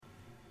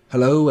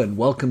Hello and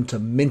welcome to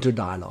Minter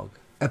Dialogue,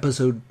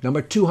 episode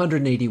number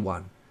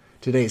 281.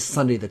 Today is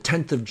Sunday the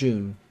 10th of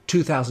June,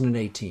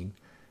 2018,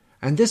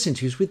 and this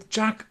interview is with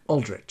Jack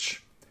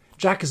Uldrich.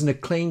 Jack is an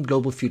acclaimed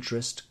global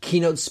futurist,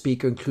 keynote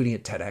speaker including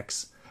at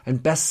TEDx,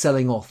 and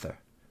best-selling author.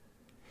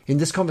 In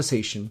this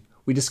conversation,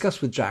 we discuss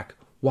with Jack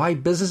why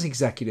business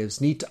executives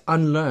need to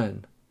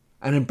unlearn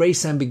and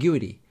embrace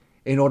ambiguity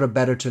in order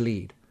better to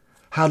lead,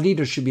 how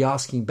leaders should be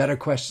asking better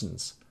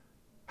questions,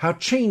 how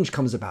change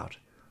comes about,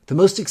 the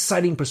most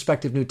exciting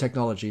prospective new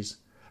technologies,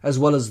 as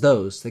well as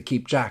those that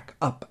keep Jack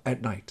up at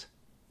night.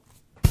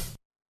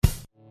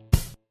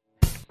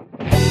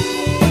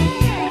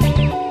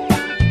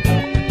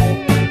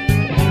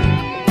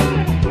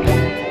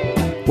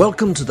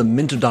 Welcome to the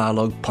Minter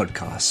Dialogue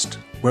podcast,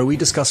 where we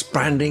discuss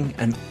branding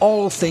and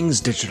all things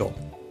digital.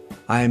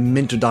 I am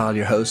Minter Dial,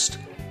 your host,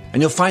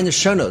 and you'll find the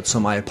show notes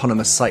on my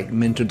eponymous site,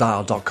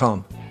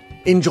 minterdial.com.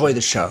 Enjoy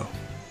the show.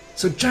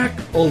 So Jack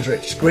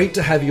Uldrich, great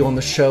to have you on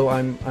the show.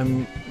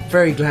 I'm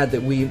very glad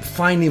that we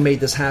finally made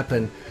this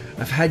happen.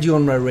 I've had you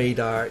on my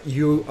radar.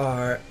 You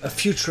are a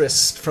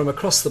futurist from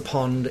across the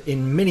pond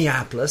in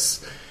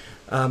Minneapolis,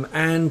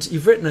 and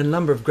you've written a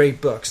number of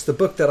great books. The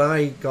book that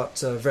I got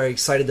very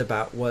excited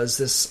about was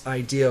this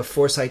idea of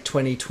Foresight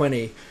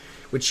 2020,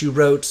 which you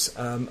wrote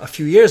a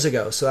few years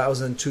ago. So that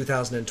was in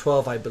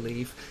 2012, I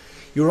believe.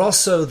 You're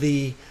also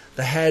the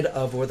head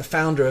of, or the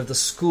founder of, the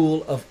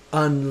School of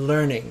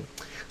Unlearning.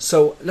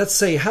 So let's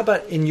say, how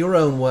about in your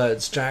own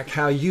words, Jack,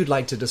 how you'd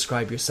like to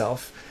describe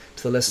yourself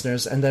to the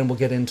listeners, and then we'll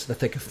get into the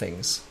thick of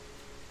things.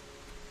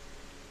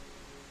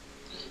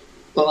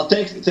 Well,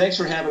 thanks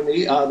for having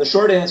me. The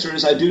short answer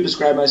is I do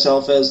describe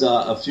myself as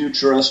a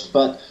futurist,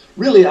 but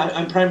really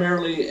I'm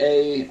primarily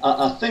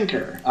a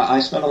thinker.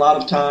 I spend a lot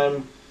of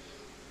time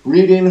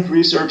reading,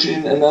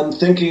 researching, and then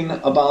thinking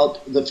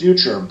about the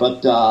future.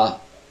 But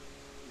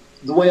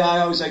the way I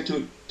always like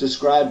to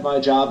describe my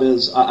job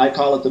is I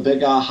call it the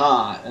big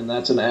AHA, and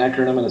that's an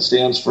acronym, and it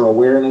stands for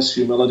awareness,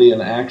 humility,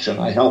 and action.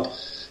 I help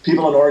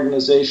people and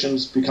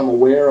organizations become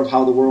aware of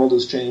how the world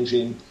is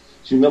changing,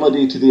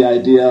 humility to the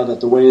idea that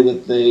the way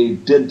that they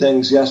did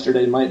things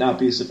yesterday might not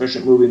be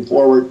sufficient moving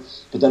forward,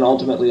 but then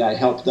ultimately I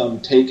help them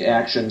take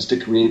actions to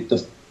create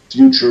the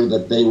future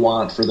that they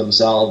want for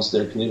themselves,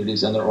 their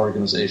communities, and their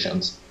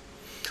organizations.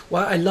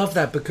 Well, I love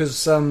that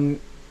because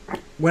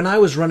when I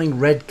was running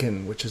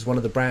Redken, which is one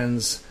of the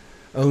brands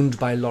owned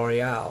by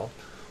L'Oreal,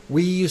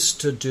 we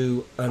used to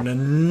do an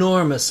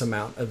enormous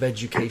amount of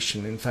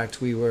education. In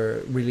fact, we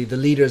were really the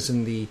leaders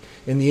in the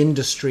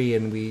industry,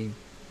 and we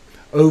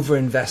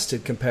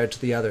over-invested compared to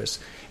the others.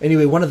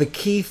 Anyway, one of the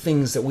key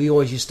things that we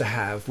always used to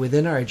have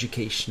within our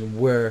education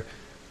were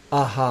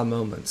aha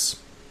moments.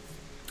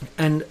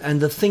 And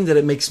the thing that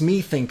it makes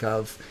me think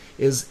of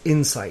is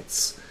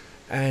insights.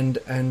 And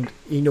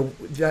you know,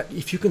 that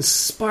if you can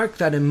spark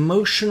that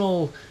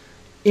emotional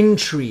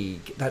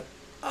intrigue, that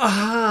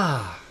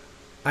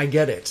I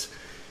get it,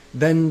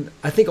 then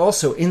I think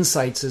also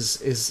insights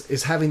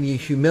is having the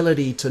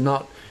humility to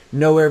not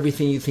know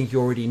everything you think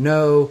you already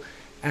know,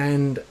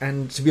 and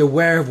to be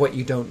aware of what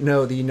you don't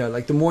know, that you know,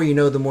 like the more you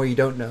know, the more you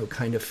don't know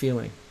kind of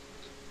feeling.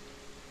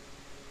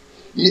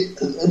 Yeah,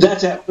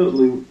 that's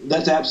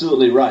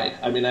absolutely right.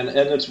 I mean, and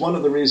it's one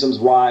of the reasons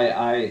why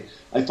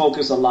I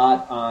focus a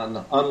lot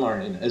on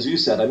unlearning. As you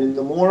said, I mean,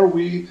 the more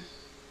we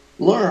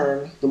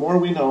learn, the more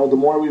we know, the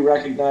more we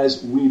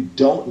recognize we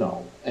don't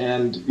know.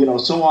 And, you know,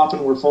 so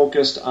often we're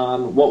focused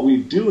on what we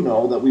do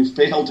know that we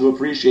fail to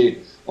appreciate,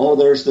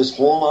 there's this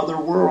whole other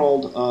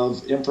world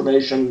of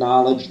information,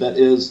 knowledge that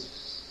is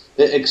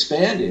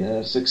expanding and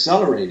it's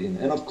accelerating.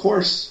 And of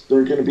course, there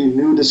are going to be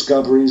new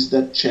discoveries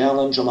that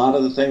challenge a lot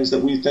of the things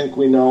that we think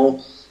we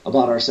know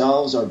about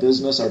ourselves, our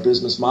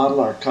business model,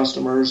 our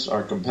customers,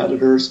 our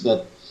competitors,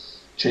 that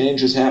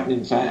change is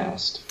happening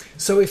fast.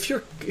 So if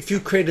you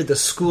created the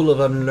School of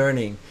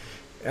Unlearning,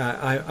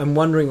 I'm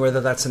wondering whether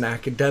that's an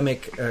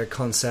academic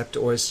concept,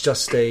 or it's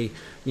just a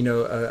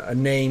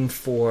name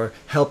for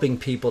helping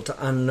people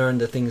to unlearn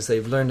the things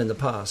they've learned in the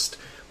past.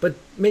 But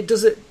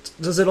does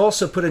it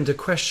also put into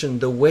question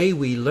the way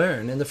we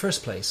learn in the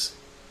first place?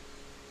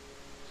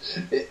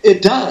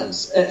 It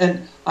does.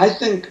 And I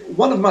think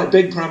one of my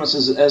big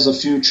premises as a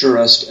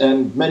futurist,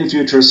 and many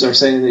futurists are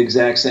saying the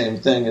exact same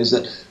thing, is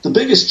that the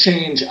biggest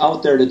change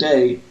out there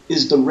today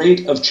is the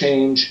rate of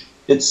change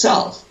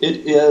itself.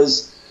 It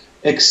is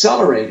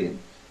accelerating.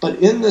 But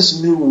in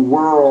this new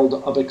world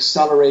of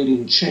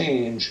accelerating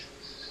change,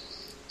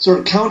 sort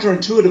of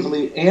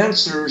counterintuitively,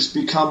 answers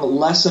become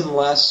less and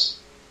less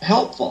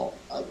helpful.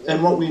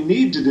 And what we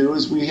need to do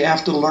is we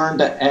have to learn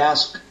to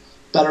ask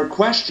better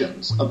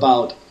questions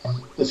about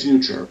the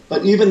future.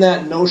 But even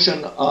that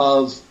notion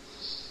of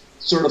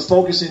sort of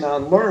focusing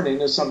on learning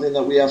is something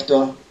that we have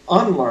to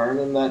unlearn,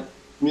 and that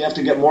we have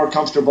to get more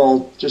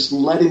comfortable just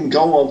letting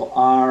go of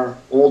our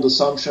old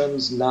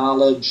assumptions,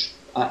 knowledge,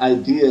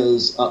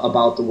 ideas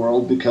about the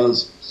world,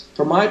 because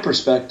from my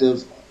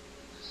perspective,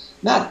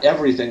 not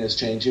everything is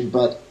changing,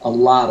 but a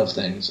lot of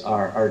things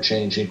are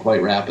changing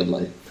quite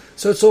rapidly.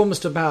 So it's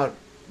almost about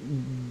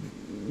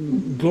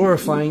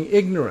glorifying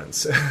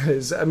ignorance,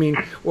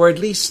 or at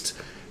least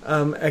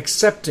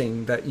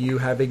accepting that you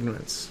have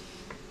ignorance.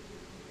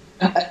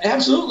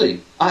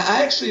 Absolutely.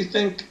 I actually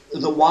think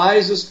the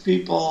wisest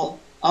people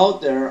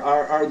out there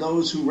are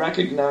those who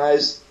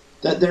recognize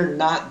that they're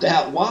not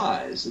that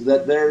wise,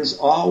 that there's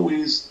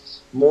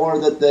always more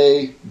that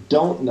they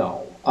don't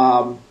know.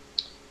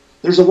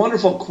 There's a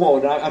wonderful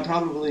quote, I'm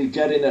probably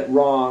getting it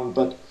wrong,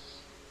 but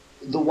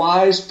the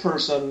wise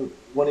person,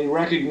 when he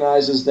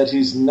recognizes that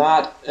he's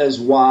not as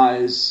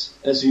wise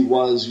as he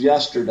was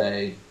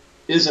yesterday,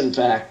 is in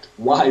fact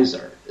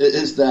wiser.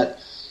 Is that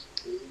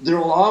there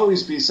will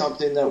always be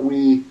something that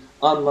we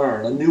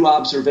unlearn, a new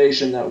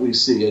observation that we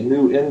see, a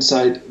new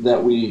insight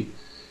that we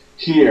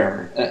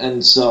hear.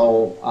 And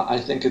so I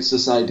think it's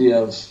this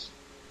idea of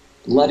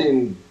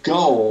letting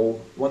go.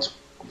 Once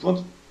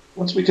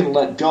we can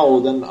let go,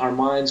 then our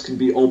minds can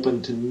be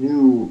open to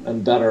new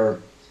and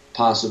better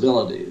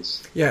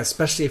possibilities. Yeah,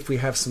 especially if we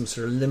have some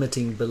sort of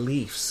limiting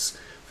beliefs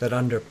that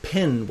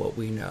underpin what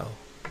we know.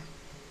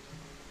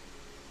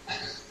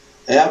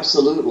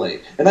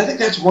 Absolutely. And I think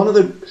that's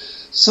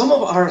some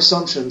of our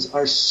assumptions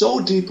are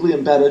so deeply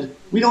embedded,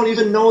 we don't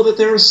even know that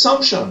they're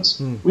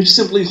assumptions. We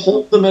simply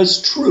hold them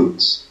as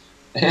truths.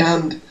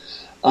 And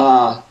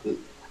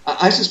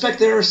I suspect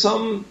there are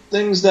some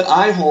things that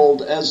I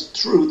hold as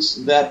truths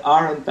that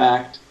are in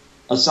fact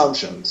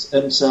assumptions.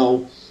 And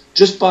so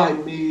just by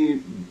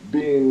me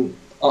being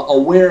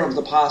aware of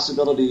the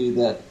possibility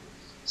that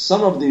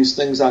some of these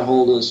things I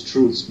hold as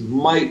truths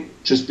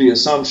might just be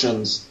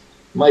assumptions,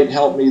 might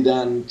help me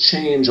then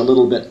change a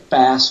little bit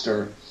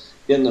faster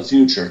in the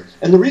future.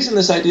 And the reason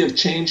this idea of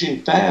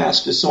changing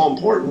fast is so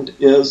important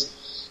is,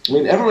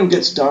 everyone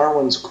gets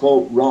Darwin's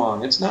quote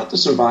wrong. It's not the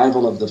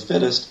survival of the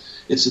fittest.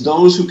 It's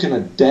those who can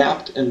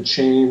adapt and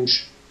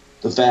change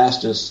the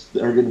fastest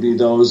that are going to be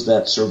those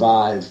that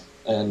survive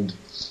and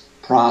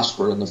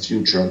prosper in the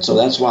future. And so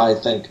that's why I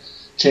think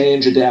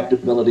change,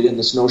 adaptability, and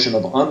this notion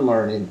of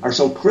unlearning are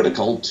so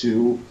critical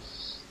to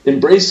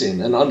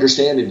embracing and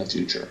understanding the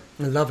future.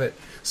 I love it.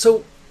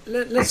 So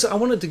I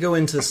wanted to go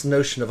into this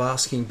notion of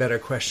asking better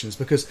questions,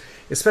 because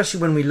especially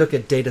when we look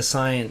at data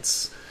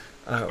science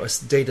or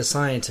data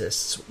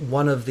scientists,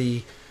 one of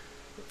the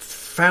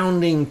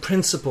founding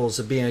principles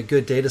of being a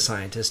good data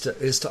scientist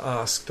is to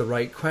ask the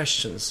right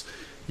questions.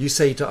 You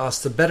say to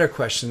ask the better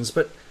questions,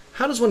 but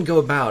how does one go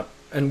about,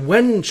 and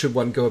when should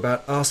one go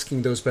about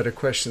asking those better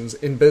questions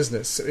in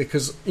business?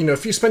 Because,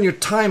 if you spend your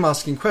time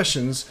asking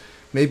questions,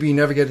 maybe you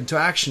never get into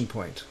action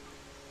point.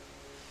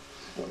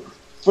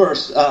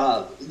 First,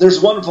 there's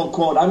a wonderful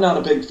quote. I'm not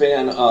a big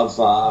fan of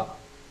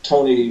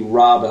Tony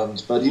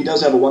Robbins, but he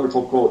does have a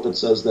wonderful quote that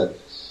says that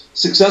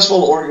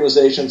successful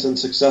organizations and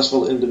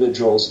successful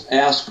individuals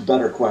ask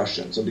better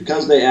questions. And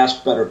because they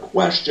ask better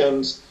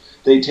questions,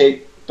 they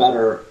take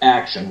better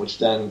action, which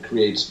then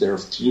creates their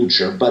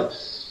future. But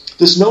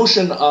this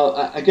notion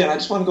of, again, I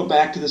just want to go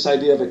back to this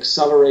idea of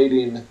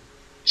accelerating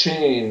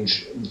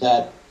change,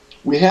 that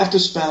we have to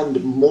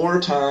spend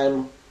more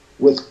time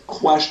with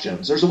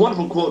questions. There's a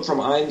wonderful quote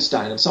from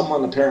Einstein, and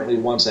someone apparently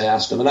once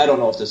asked him, and I don't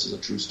know if this is a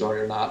true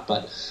story or not,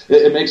 but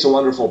it makes a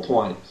wonderful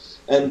point.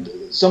 And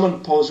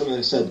someone posed him and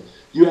they said,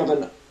 you have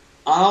an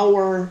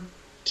hour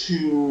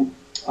to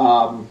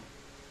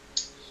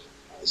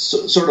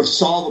sort of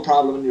solve a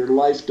problem and your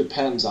life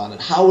depends on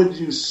it. How would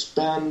you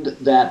spend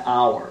that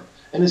hour?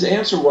 And his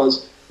answer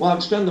was, well, I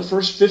would spend the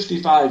first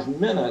 55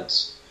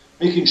 minutes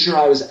making sure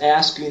I was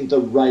asking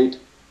the right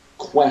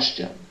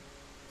question.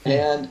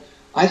 And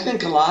I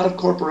think a lot of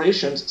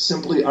corporations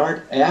simply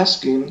aren't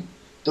asking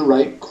the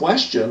right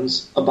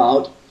questions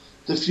about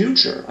the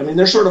future.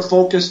 They're sort of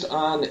focused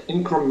on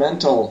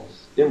incremental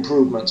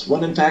improvements,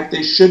 when in fact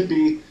they should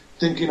be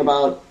thinking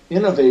about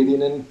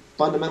innovating in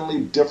fundamentally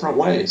different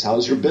ways. How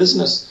is your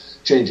business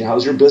changing? How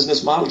is your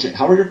business model changing?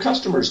 How are your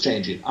customers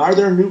changing? Are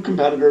there new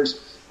competitors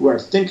who are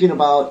thinking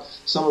about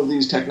some of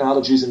these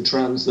technologies and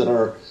trends that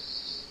are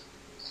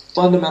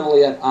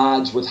fundamentally at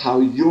odds with how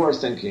you're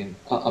thinking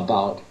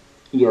about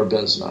your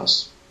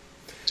business?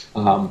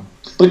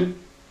 But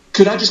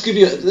could I just give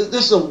you,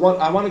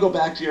 I want to go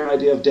back to your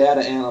idea of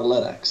data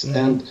analytics. Mm-hmm.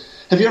 And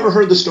have you ever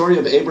heard the story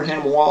of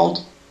Abraham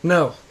Wald?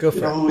 No, go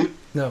for it.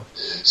 No.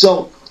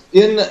 So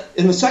in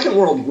the Second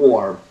World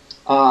War,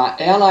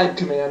 Allied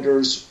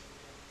commanders,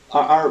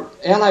 our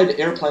Allied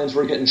airplanes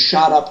were getting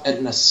shot up at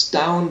an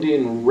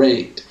astounding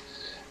rate.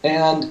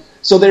 And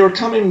so they were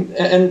coming,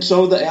 and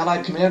so the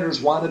Allied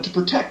commanders wanted to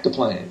protect the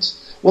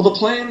planes. Well, the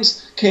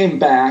planes came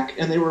back,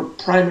 and they were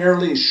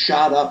primarily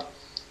shot up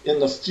in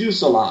the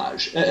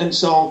fuselage. And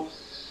so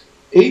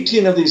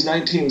 18 of these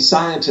 19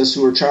 scientists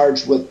who were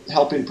charged with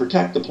helping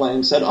protect the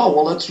plane said, oh,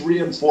 well, let's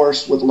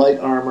reinforce with light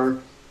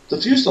armor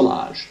the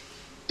fuselage.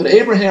 But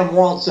Abraham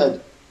Wald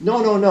said,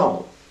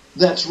 no,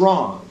 that's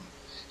wrong.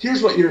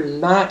 Here's what you're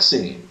not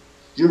seeing.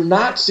 You're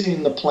not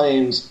seeing the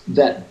planes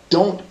that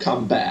don't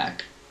come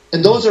back.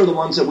 And those are the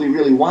ones that we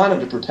really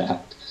wanted to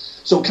protect.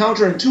 So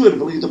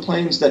counterintuitively, the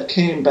planes that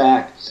came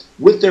back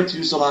with their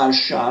fuselage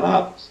shot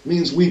up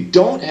means we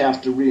don't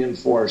have to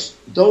reinforce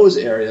those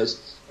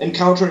areas. And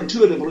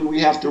counterintuitively,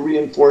 we have to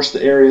reinforce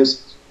the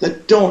areas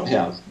that don't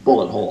have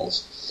bullet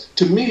holes.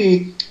 To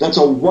me, that's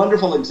a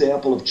wonderful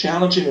example of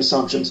challenging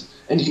assumptions,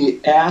 and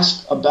he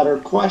asked a better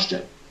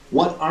question.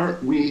 What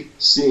aren't we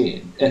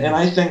seeing? And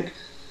I think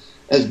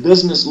as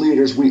business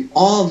leaders, we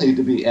all need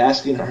to be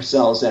asking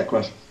ourselves that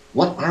question.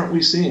 What aren't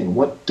we seeing?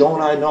 What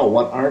don't I know?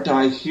 What aren't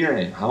I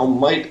hearing? How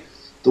might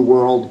the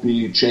world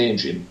be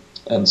changing?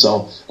 And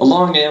so a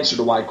long answer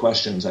to why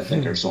questions, I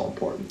think, are so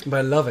important. But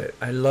I love it.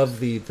 I love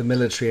the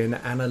military and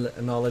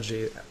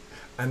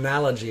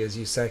analogy, as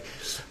you say,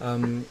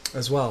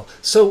 as well.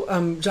 So,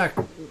 Jack,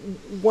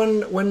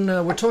 when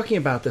we're talking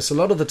about this, a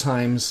lot of the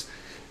times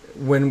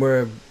when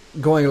we're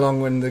going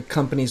along when the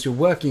companies you're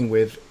working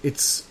with, it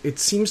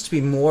seems to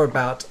be more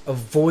about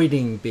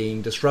avoiding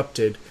being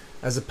disrupted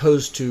as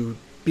opposed to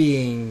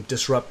being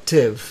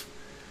disruptive.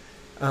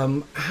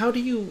 How do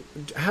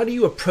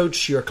you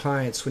approach your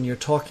clients when you're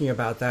talking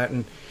about that,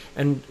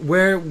 and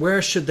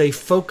where should they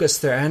focus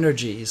their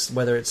energies,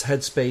 whether it's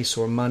headspace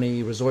or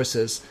money,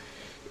 resources,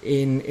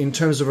 in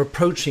terms of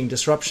approaching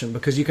disruption?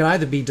 Because you can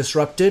either be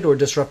disrupted or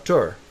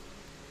disruptor.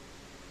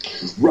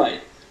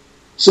 Right.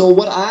 So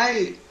what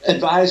I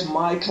advise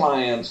my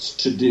clients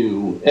to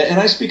do, and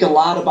I speak a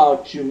lot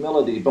about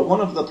humility, but one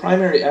of the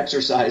primary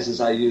exercises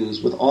I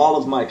use with all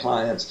of my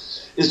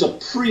clients is a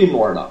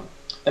pre-mortem.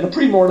 And a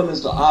pre-mortem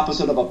is the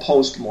opposite of a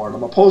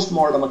post-mortem. A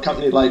post-mortem, a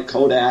company like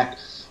Kodak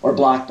or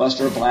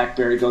Blockbuster or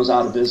BlackBerry goes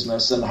out of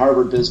business, and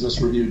Harvard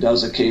Business Review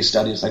does a case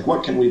study. It's like,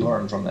 what can we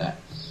learn from that?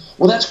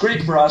 Well, that's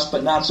great for us,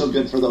 but not so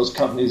good for those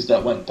companies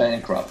that went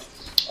bankrupt.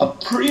 A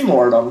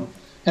pre-mortem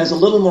has a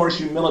little more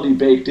humility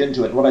baked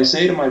into it. What I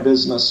say to my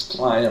business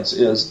clients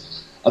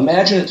is,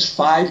 imagine it's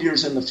 5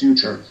 years in the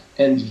future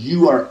and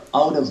you are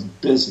out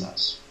of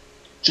business.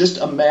 Just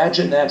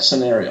imagine that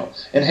scenario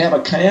and have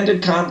a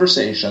candid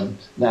conversation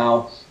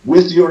now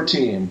with your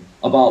team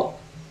about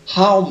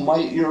how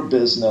might your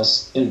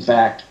business, in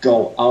fact,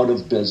 go out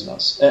of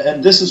business.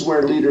 And this is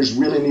where leaders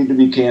really need to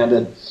be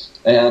candid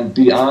and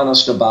be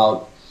honest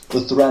about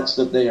the threats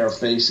that they are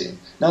facing.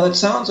 Now, that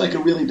sounds like a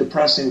really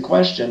depressing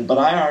question, but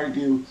I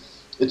argue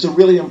it's a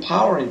really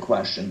empowering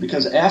question,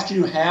 because after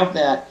you have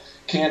that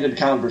candid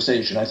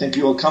conversation, I think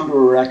you will come to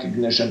a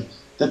recognition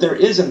that there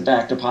is, in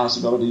fact, a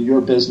possibility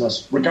your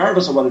business,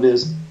 regardless of what it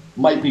is,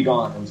 might be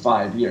gone in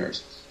 5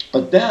 years.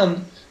 But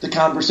then the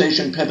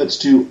conversation pivots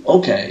to,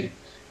 okay,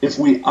 if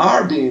we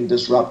are being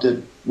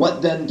disrupted,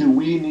 what then do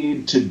we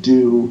need to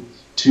do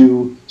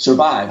to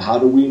survive? How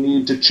do we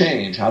need to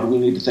change? How do we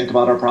need to think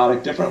about our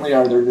product differently?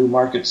 Are there new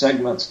market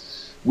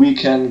segments we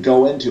can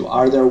go into?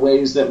 Are there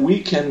ways that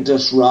we can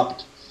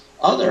disrupt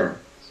other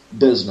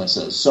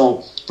businesses?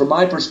 So from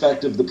my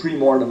perspective, the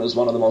pre-mortem is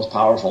one of the most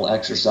powerful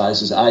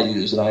exercises I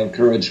use, and I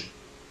encourage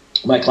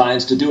my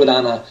clients to do it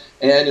on an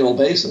annual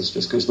basis,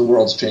 just because the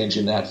world's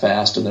changing that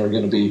fast, and there are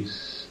going to be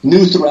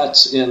new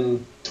threats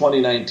in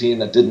 2019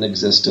 that didn't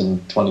exist in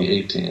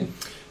 2018.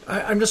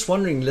 I'm just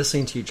wondering,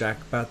 listening to you,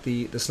 Jack, about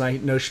this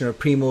notion of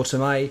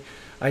pre-mortem.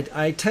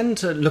 I tend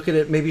to look at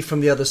it maybe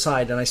from the other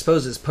side, and I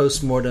suppose it's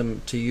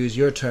post-mortem, to use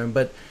your term,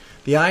 but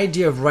the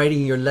idea of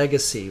writing your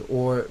legacy,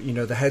 or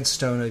the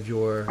headstone of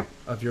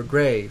your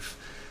grave,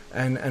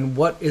 and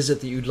what is it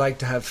that you'd like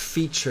to have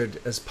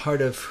featured as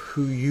part of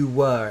who you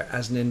were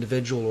as an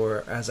individual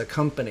or as a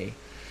company,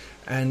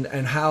 and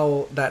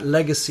how that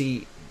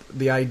legacy,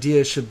 the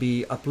idea should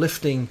be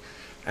uplifting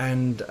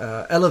and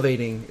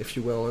elevating, if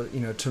you will,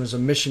 in terms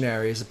of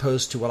missionary, as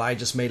opposed to, well, I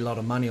just made a lot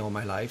of money all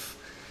my life.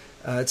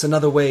 It's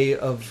another way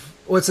of,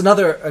 or it's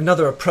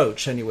another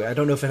approach anyway. I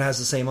don't know if it has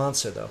the same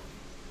answer though.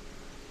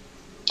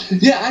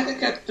 Yeah, I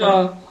think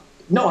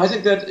I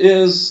think that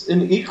is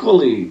an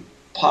equally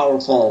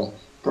powerful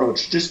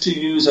approach. Just to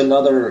use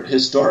another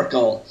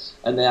historical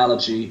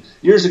analogy,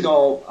 years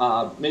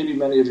ago, maybe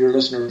many of your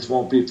listeners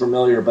won't be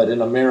familiar, but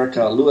in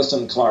America, Lewis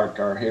and Clark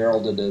are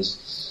heralded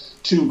as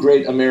two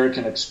great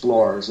American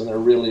explorers, and they're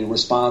really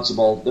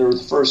responsible. They were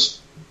the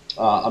first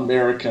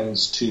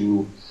Americans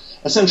to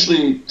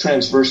essentially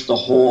transverse the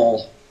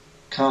whole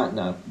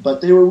continent, but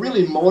they were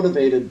really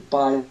motivated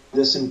by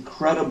this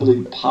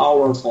incredibly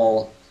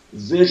powerful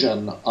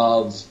vision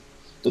of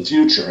the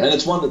future, and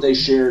it's one that they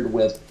shared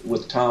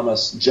with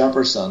Thomas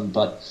Jefferson.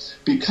 But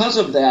because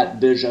of that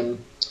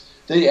vision,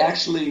 they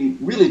actually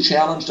really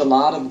challenged a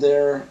lot of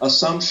their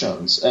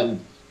assumptions. And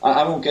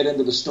I won't get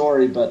into the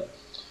story, but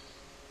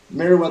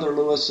Meriwether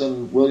Lewis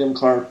and William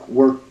Clark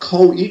were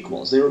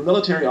co-equals. They were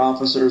military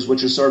officers,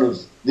 which is sort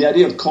of, the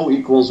idea of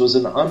co-equals was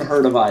an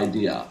unheard of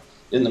idea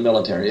in the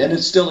military, and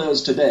it still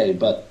is today,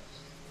 but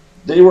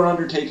they were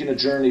undertaking a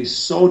journey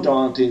so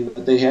daunting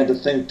that they had to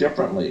think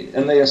differently,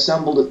 and they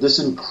assembled this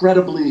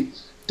incredibly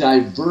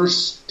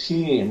diverse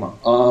team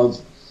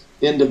of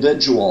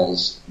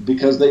individuals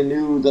because they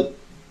knew that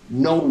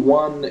no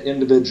one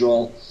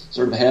individual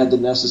sort of had the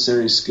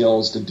necessary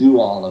skills to do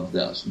all of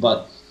this.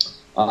 But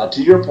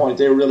to your point,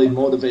 they were really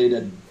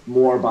motivated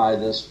more by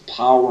this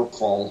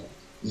powerful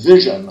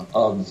vision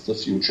of the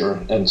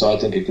future, and so I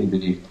think it can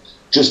be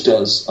just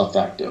as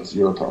effective,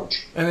 your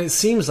approach. And it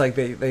seems like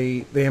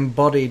they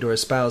embodied or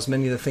espoused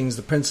many of the things,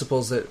 the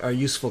principles that are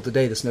useful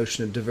today, this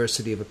notion of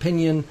diversity of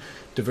opinion,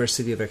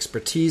 diversity of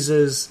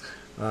expertises,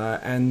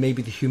 and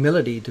maybe the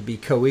humility to be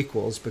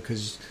co-equals,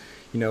 because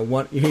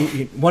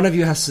one of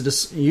you has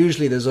to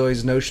usually there's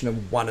always a notion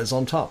of one is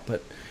on top,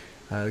 but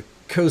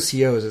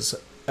co-CEOs is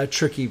a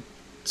tricky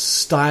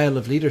style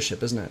of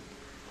leadership, isn't it?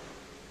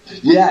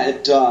 Yeah,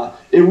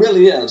 it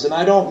really is, and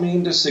I don't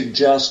mean to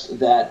suggest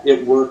that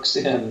it works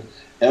in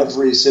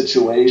every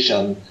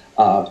situation.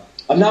 I'm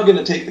now going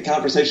to take the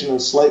conversation in a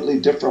slightly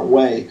different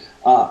way.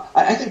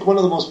 I think one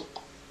of the most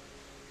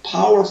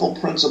powerful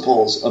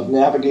principles of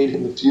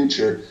navigating the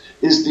future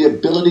is the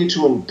ability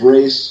to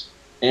embrace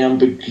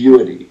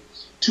ambiguity.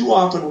 Too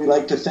often we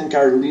like to think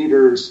our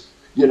leaders,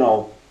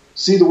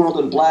 see the world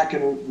in black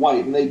and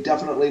white, and they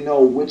definitely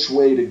know which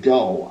way to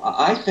go.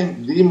 I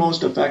think the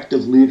most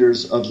effective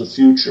leaders of the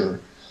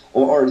future,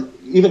 or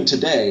even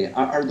today,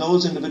 are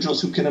those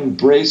individuals who can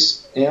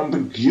embrace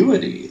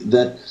ambiguity,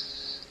 that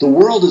the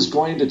world is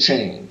going to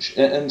change.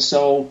 And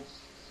so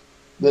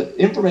the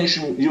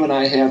information you and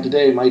I have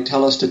today might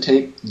tell us to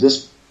take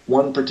this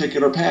one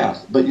particular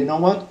path. But you know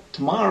what?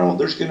 Tomorrow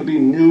there's going to be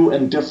new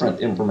and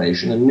different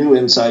information and new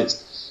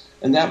insights,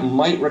 and that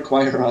might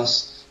require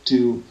us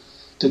to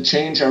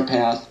change our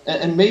path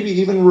and maybe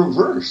even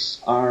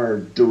reverse our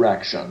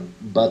direction.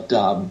 But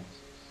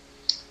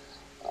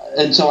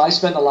and so I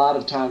spend a lot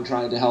of time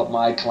trying to help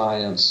my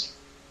clients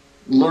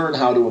learn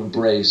how to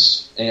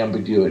embrace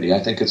ambiguity. I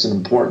think it's an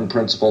important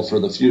principle for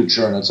the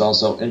future, and it's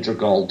also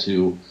integral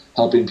to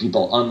helping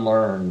people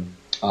unlearn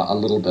a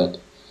little bit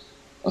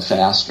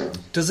faster.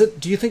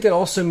 Do you think it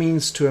also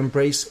means to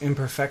embrace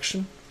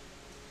imperfection?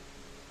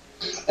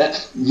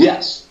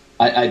 Yes,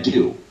 I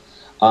do.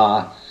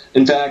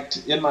 In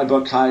fact, in my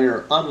book,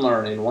 Higher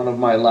Unlearning, one of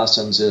my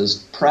lessons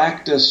is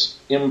practice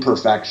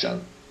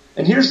imperfection.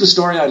 And here's the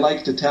story I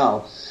like to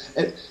tell.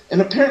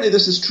 And apparently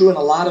this is true in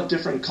a lot of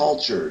different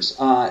cultures.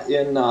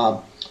 In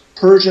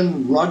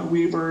Persian rug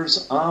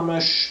weavers,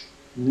 Amish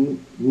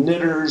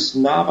knitters,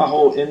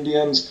 Navajo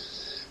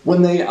Indians,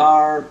 when they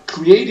are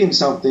creating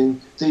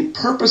something, they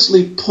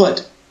purposely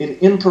put an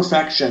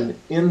imperfection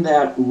in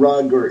that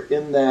rug or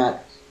in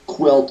that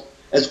quilt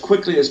as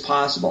quickly as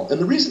possible. And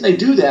the reason they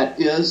do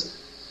that is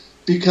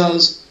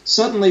because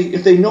suddenly,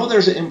 if they know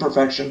there's an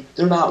imperfection,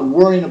 they're not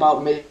worrying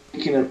about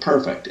making it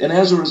perfect. And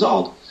as a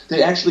result,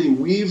 they actually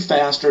weave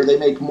faster, they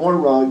make more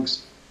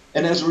rugs,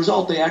 and as a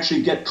result, they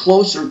actually get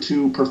closer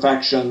to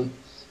perfection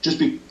just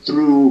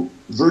through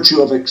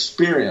virtue of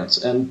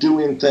experience and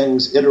doing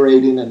things,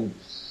 iterating and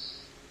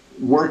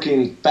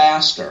working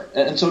faster.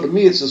 And so to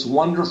me, it's this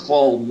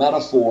wonderful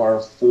metaphor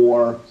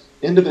for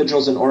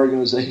individuals and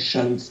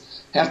organizations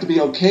have to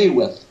be okay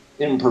with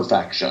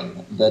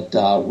imperfection,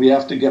 that we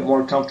have to get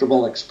more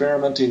comfortable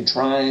experimenting,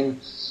 trying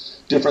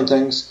different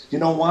things. You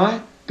know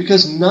why?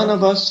 Because none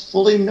of us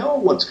fully know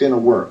what's going to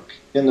work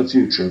in the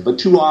future. But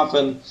too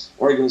often,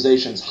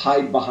 organizations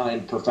hide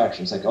behind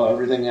perfection. It's like, oh,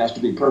 everything has to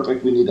be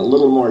perfect. We need a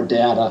little more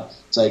data.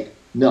 It's like,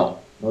 no,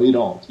 you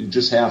don't. You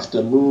just have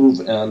to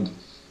move, and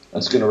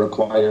that's going to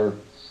require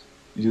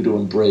you to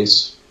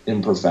embrace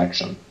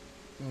imperfection.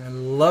 I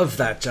love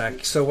that,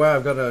 Jack. So, wow,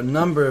 I've got a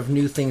number of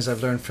new things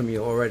I've learned from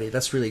you already.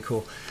 That's really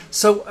cool.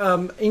 So,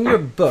 in your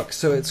book,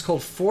 so it's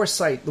called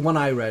Foresight, the one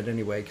I read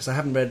anyway, because I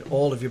haven't read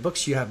all of your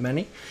books. You have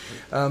many.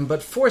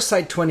 But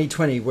Foresight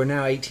 2020, we're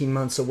now 18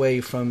 months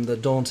away from the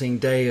daunting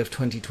day of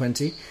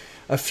 2020.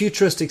 A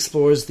futurist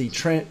explores the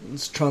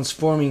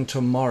transforming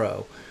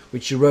tomorrow,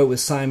 which you wrote with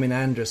Simon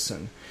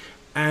Anderson.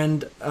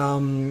 And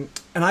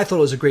I thought it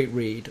was a great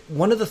read.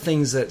 One of the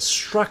things that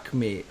struck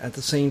me at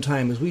the same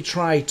time is we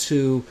try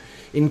to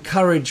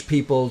encourage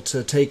people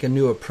to take a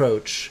new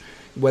approach,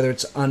 whether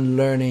it's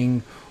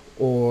unlearning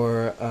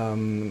or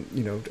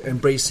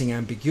embracing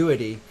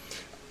ambiguity.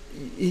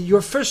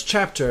 Your first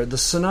chapter, the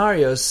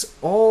scenarios,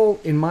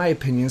 all, in my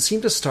opinion,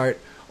 seem to start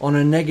on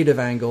a negative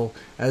angle,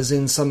 as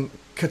in some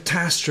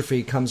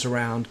catastrophe comes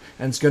around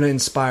and it's going to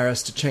inspire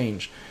us to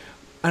change.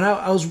 And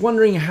I was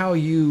wondering how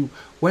you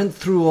went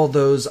through all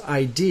those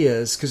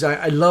ideas, because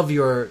I love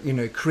your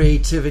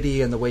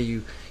creativity and the way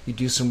you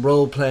do some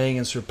role playing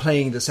and sort of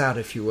playing this out,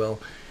 if you will.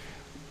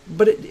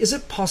 But is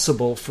it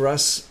possible for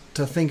us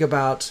to think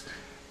about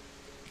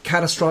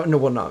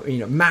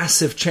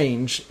massive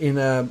change in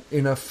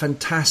a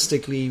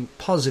fantastically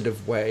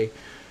positive way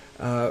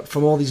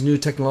from all these new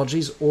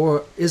technologies,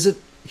 or is it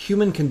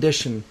human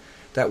condition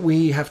that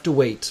we have to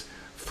wait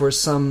for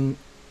some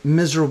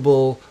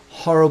miserable,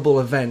 horrible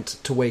event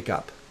to wake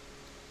up?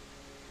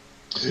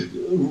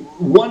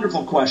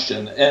 Wonderful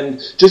question.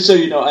 And just so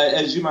you know,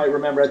 as you might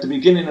remember at the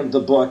beginning of the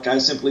book, I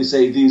simply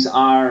say these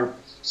are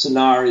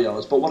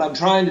scenarios. But what I'm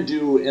trying to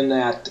do in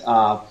that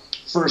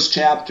first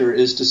chapter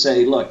is to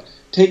say, look,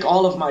 take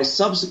all of my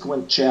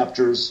subsequent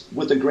chapters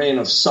with a grain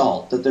of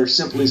salt, that they're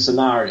simply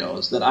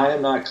scenarios, that I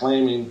am not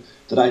claiming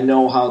that I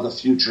know how the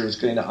future is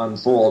going to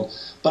unfold.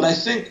 But I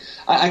think,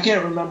 I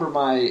can't remember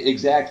my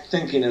exact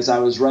thinking as I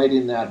was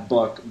writing that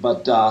book,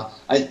 but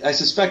I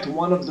suspect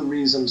one of the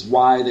reasons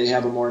why they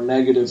have a more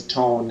negative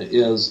tone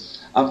is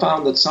I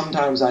found that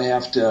sometimes I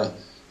have to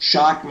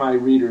shock my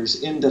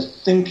readers into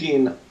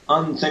thinking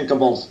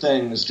unthinkable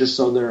things just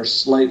so they're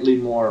slightly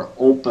more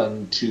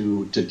open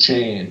to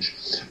change.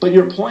 But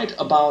your point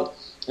about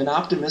an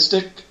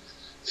optimistic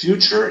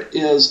future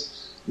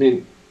is, I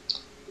mean,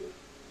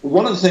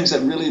 one of the things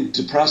that really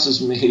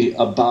depresses me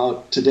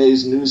about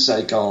today's news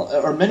cycle,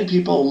 or many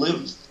people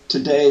live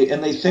today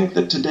and they think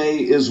that today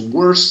is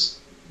worse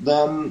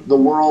than the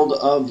world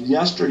of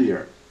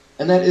yesteryear.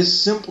 And that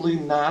is simply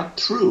not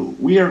true.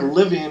 We are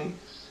living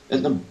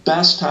at the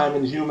best time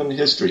in human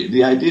history.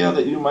 The idea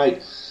that you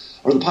might,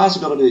 or the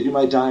possibility that you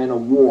might die in a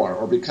war,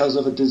 or because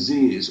of a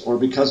disease, or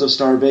because of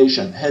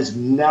starvation, has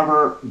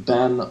never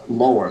been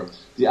lower.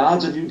 The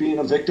odds of you being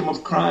a victim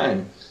of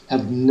crime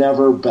have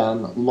never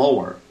been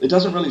lower. It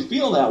doesn't really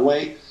feel that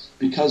way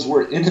because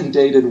we're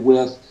inundated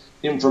with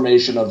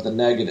information of the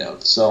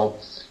negative. So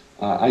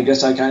I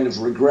guess I kind of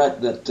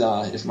regret that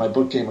if my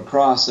book came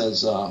across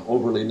as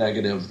overly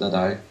negative, that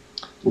I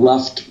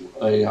left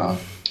a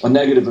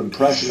negative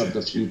impression of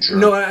the future.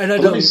 No, and I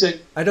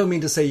don't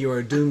mean to say you're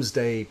a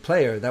doomsday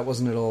player. That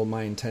wasn't at all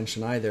my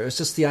intention either. It's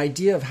just the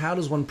idea of how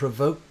does one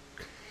provoke,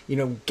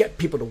 get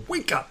people to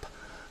wake up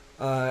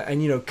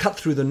and cut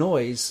through the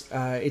noise.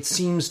 It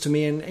seems to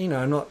me, and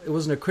it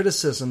wasn't a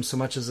criticism so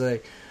much as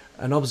an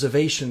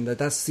observation that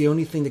that's the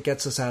only thing that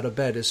gets us out of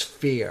bed is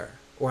fear,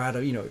 or out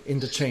of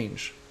into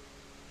change.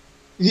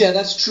 Yeah,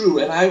 that's true,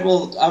 and I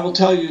will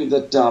tell you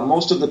that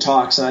most of the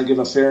talks, and I give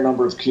a fair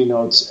number of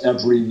keynotes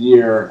every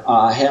year,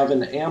 have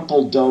an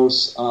ample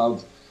dose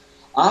of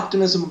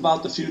optimism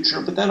about the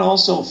future, but then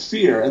also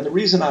fear. And the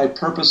reason I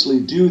purposely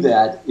do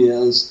that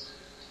is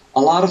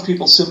a lot of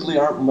people simply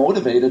aren't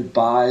motivated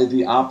by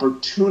the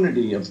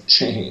opportunity of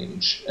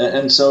change,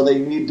 and so they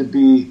need to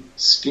be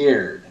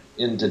scared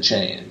into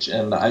change.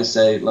 And I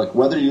say, look,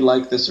 whether you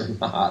like this or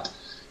not,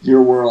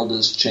 your world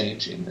is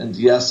changing. And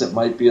yes, it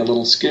might be a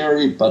little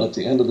scary, but at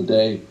the end of the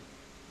day,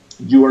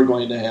 you are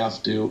going to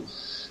have to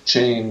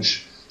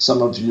change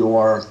some of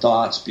your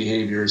thoughts,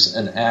 behaviors,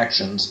 and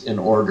actions in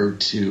order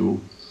to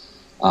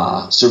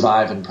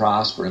survive and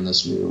prosper in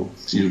this new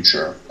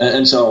future.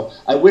 And so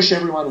I wish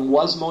everyone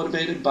was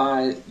motivated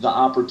by the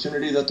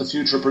opportunity that the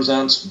future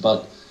presents,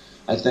 but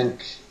I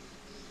think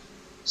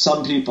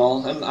some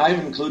people, and I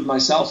include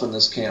myself in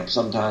this camp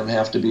sometime,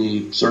 have to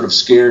be sort of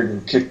scared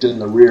and kicked in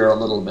the rear a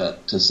little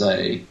bit to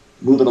say,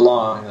 move it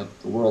along,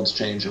 that the world's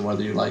changing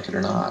whether you like it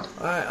or not.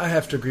 I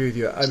have to agree with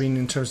you. I mean,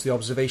 in terms of the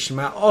observation,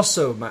 my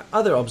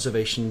other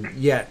observation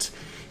yet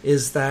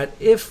is that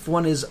if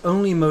one is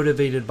only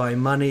motivated by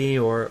money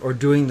or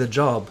doing the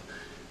job,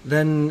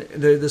 then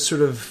the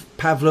sort of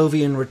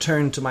Pavlovian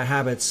return to my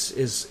habits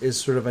is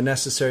sort of a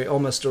necessary,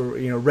 almost a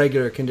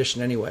regular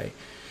condition anyway.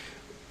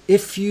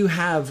 If you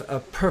have a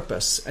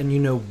purpose and you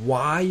know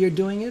why you're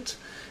doing it,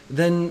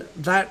 then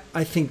that,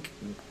 I think,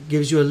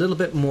 gives you a little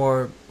bit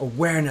more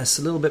awareness,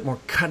 a little bit more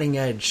cutting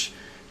edge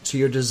to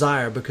your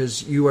desire,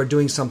 because you are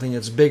doing something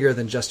that's bigger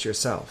than just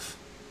yourself.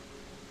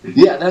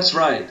 Yeah, that's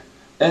right.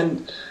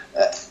 And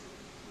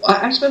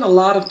I spend a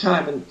lot of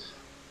time, and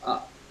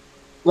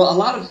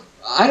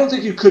I don't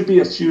think you could be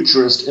a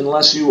futurist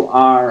unless you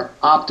are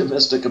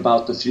optimistic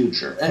about the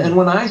future. And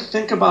when I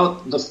think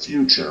about the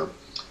future,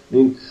 I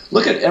mean,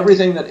 look at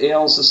everything that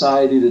ails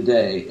society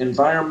today: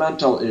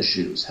 environmental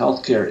issues,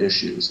 healthcare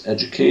issues,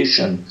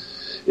 education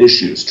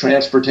issues,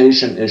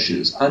 transportation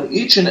issues. On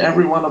each and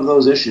every one of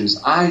those issues,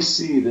 I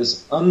see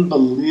this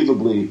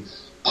unbelievably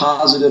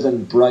positive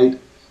and bright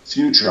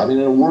future. I mean,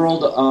 in a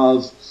world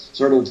of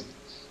sort of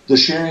the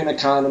sharing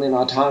economy and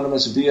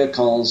autonomous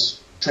vehicles,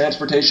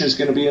 transportation is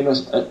going to be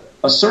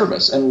a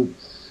service, and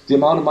the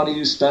amount of money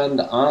you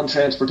spend on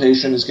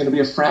transportation is going to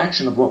be a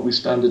fraction of what we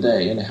spend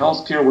today. In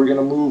healthcare, we're going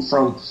to move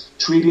from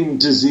treating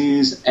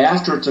disease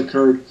after it's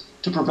occurred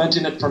to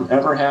preventing it from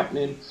ever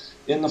happening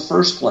in the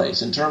first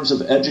place. In terms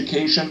of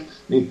education,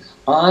 I mean,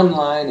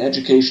 online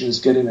education is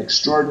getting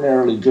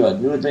extraordinarily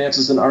good. New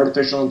advances in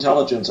artificial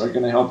intelligence are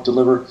going to help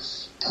deliver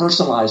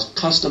personalized,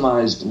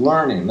 customized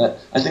learning. That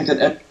I think that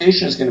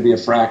education is going to be a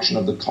fraction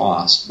of the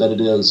cost that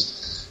it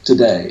is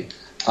today.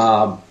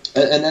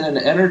 And then in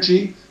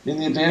energy, I mean,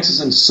 the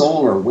advances in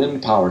solar,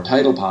 wind power,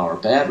 tidal power,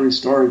 battery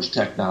storage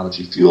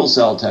technology, fuel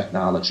cell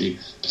technology,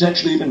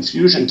 potentially even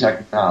fusion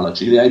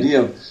technology, the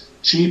idea of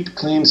cheap,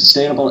 clean,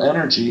 sustainable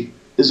energy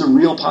is a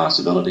real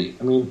possibility.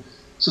 I mean,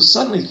 so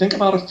suddenly think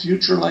about a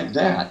future like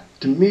that.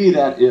 To me,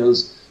 that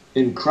is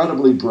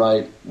incredibly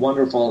bright,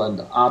 wonderful, and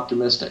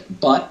optimistic.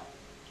 But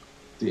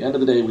at the end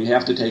of the day, we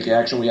have to take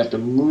action. We have to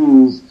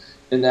move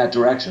in that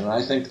direction. And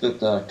I think that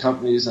the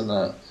companies and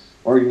the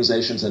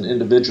organizations and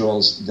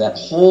individuals that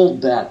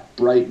hold that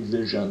bright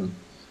vision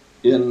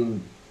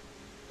in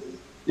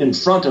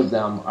front of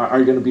them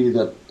are going to be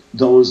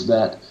those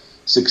that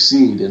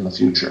succeed in the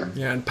future.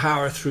 Yeah, and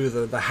power through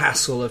the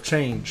hassle of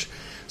change.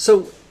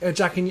 So,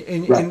 Jack,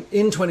 in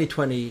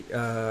 2020,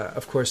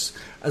 of course,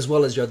 as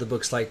well as your other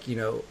books like,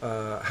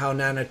 how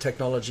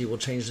nanotechnology will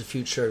change the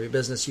future of your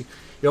business, you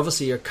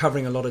obviously are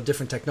covering a lot of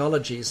different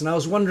technologies. And I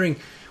was wondering,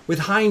 with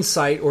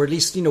hindsight, or at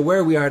least,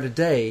 where we are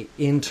today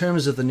in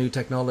terms of the new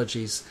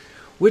technologies,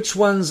 which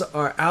ones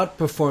are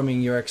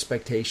outperforming your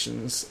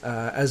expectations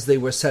as they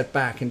were set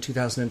back in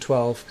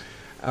 2012,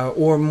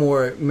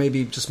 or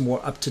maybe just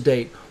more up to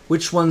date?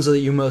 Which ones are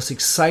you most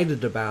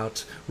excited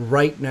about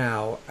right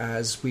now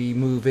as we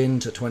move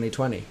into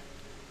 2020?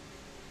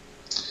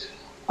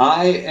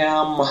 I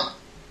am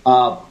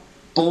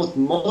both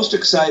most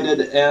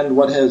excited, and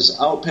what has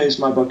outpaced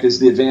my book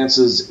is the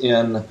advances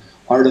in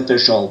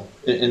artificial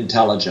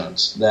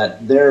intelligence.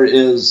 That there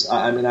is,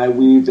 I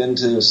weave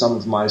into some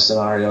of my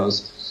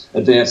scenarios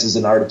advances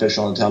in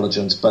artificial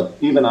intelligence, but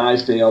even I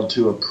failed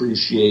to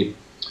appreciate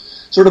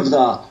sort of the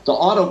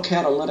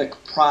autocatalytic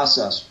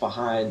process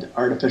behind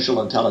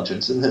artificial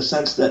intelligence, in the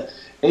sense that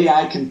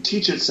AI can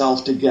teach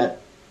itself to get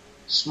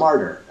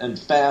smarter and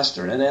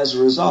faster, and as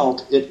a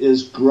result, it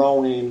is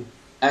growing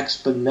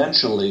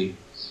exponentially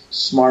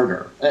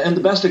smarter. And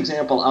the best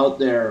example out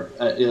there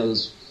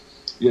is,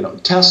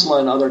 Tesla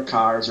and other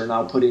cars are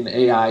now putting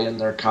AI in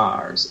their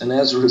cars, and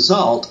as a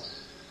result,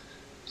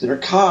 their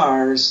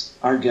cars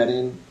are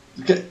getting...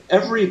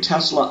 Every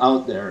Tesla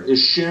out there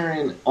is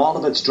sharing all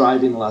of its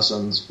driving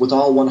lessons with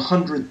all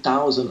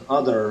 100,000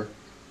 other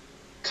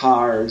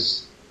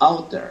cars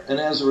out there. And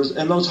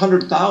and those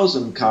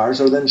 100,000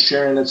 cars are then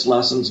sharing its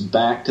lessons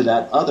back to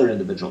that other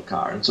individual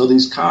car. And so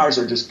these cars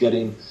are just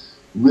getting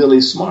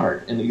really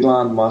smart. And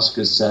Elon Musk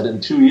has said in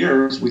 2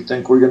 years, we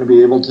think we're going to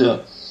be able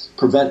to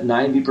prevent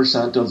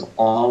 90% of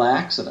all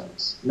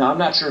accidents. Now, I'm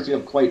not sure if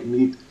you'll quite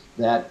meet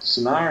that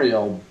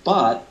scenario,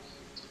 but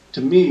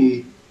to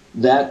me,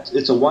 that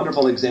it's a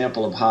wonderful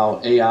example of how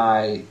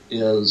AI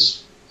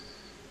is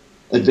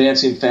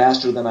advancing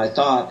faster than I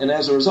thought, and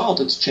as a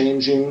result, it's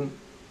changing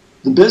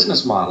the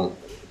business model.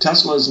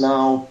 Tesla is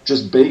now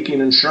just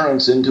baking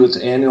insurance into its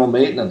annual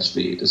maintenance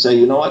fee to say,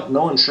 you know what,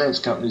 no insurance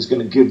company is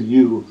going to give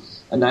you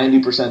a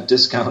 90%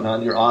 discount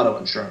on your auto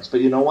insurance,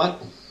 but you know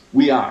what?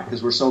 We are,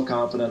 because we're so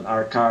confident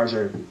our cars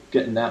are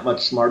getting that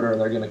much smarter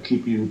and they're going to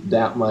keep you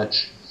that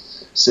much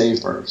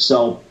safer.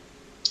 So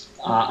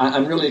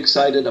I'm really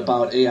excited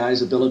about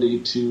AI's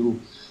ability to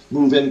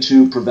move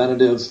into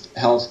preventative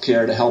health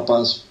care to help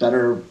us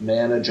better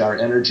manage our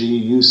energy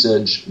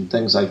usage and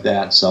things like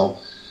that. So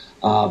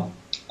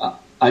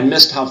I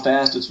missed how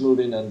fast it's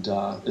moving, and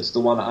it's the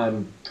one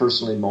I'm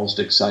personally most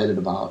excited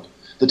about.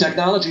 The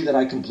technology that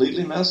I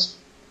completely missed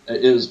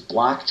is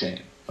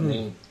blockchain. I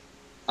mean,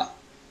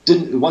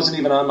 it wasn't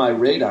even on my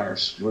radar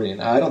screen.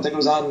 I don't think it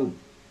was on,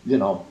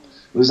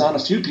 it was on a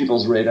few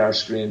people's radar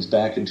screens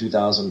back in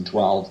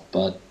 2012,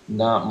 but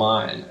not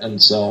mine.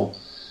 And so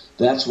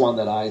that's one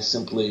that I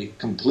simply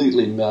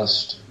completely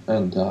missed.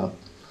 And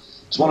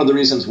it's one of the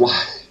reasons why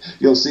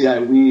you'll see I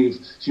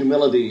weave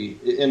humility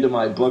into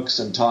my books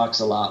and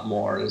talks a lot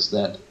more, is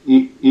that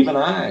even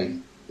I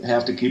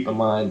have to keep in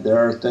mind there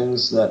are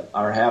things that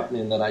are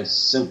happening that I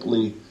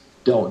simply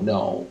don't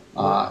know.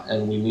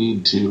 And we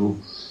need to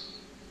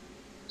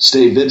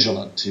stay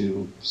vigilant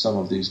to some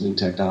of these new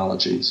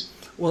technologies.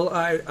 Well,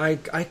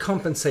 I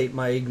compensate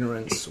my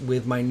ignorance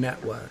with my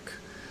network.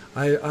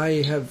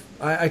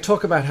 I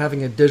talk about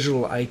having a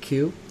digital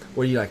IQ,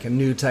 or like a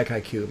new tech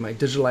IQ, my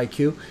digital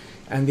IQ,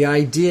 and the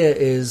idea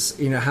is,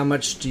 how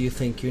much do you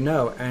think you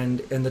know? And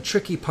the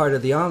tricky part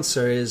of the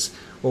answer is,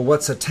 well,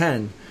 what's a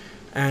 10?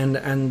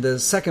 And the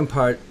second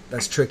part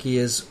that's tricky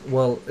is,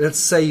 well, let's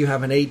say you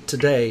have an 8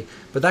 today,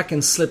 but that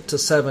can slip to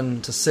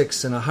 7 to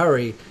 6 in a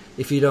hurry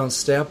if you don't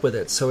stay up with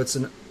it. So it's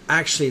an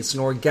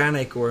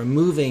organic or a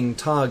moving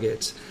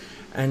target,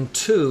 and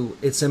 2,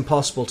 it's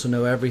impossible to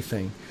know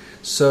everything.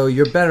 So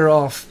you're better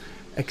off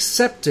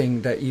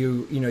accepting that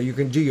you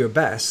can do your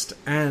best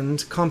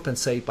and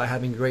compensate by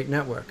having a great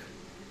network.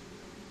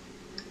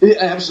 Yeah,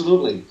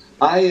 absolutely.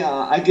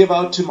 I give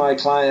out to my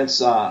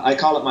clients, I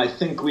call it my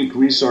Think Week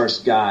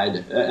resource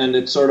guide, and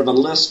it's sort of a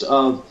list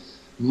of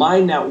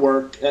my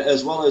network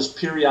as well as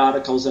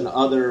periodicals and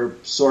other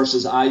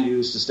sources I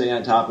use to stay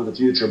on top of the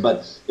future.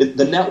 But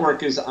the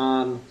network is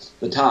on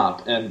the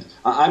top, and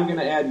I'm going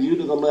to add you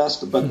to the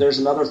list, but there's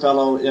another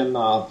fellow in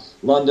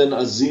London,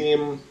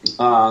 Azim.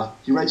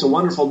 He writes a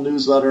wonderful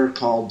newsletter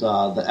called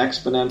The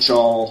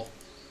Exponential.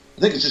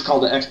 I think it's just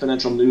called the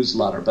Exponential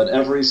Newsletter, but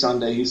every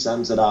Sunday he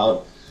sends it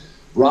out.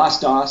 Ross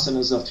Dawson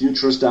is a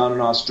futurist down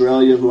in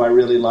Australia who I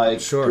really like.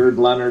 Sure. Gerd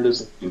Leonard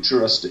is a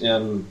futurist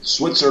in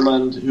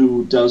Switzerland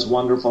who does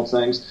wonderful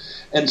things.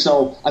 And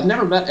so I've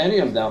never met any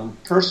of them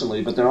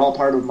personally, but they're all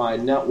part of my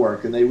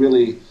network, and they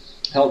really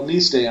help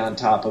me stay on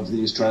top of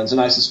these trends. And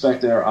I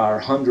suspect there are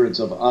hundreds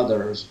of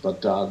others,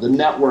 but the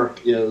network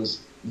is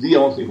the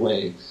only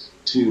way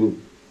to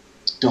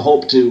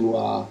hope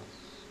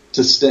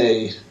to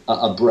stay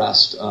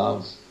abreast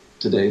of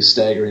today's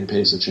staggering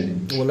pace of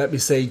change. Well, let me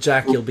say,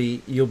 Jack, you'll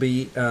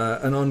be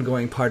an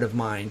ongoing part of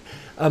mine.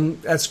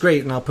 That's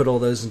great, and I'll put all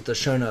those into the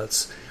show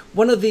notes.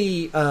 One of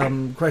the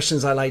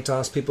questions I like to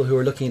ask people who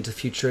are looking into the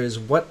future is,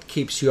 what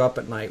keeps you up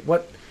at night?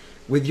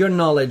 With your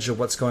knowledge of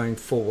what's going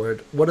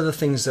forward, what are the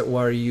things that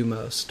worry you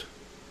most?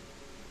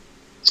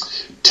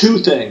 Two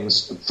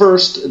things.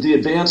 First, the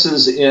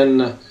advances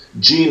in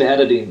gene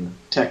editing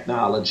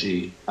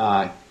technology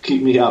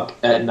keep me up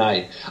at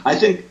night. I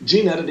think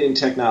gene editing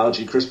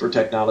technology, CRISPR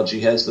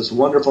technology, has this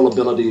wonderful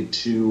ability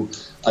to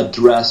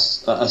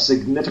address a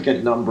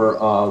significant number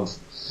of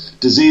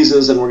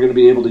diseases, and we're going to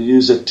be able to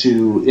use it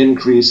to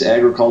increase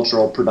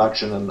agricultural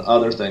production and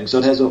other things. So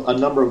it has a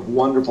number of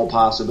wonderful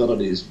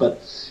possibilities.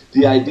 But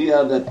the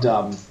idea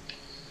that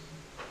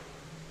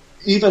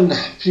even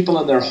people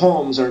in their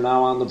homes are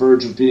now on the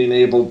verge of being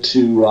able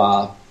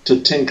to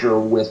tinker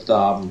with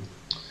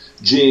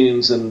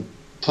genes and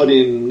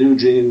putting new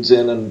genes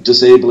in and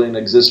disabling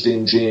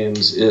existing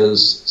genes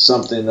is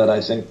something that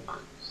I think,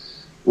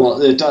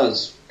 well, it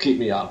does keep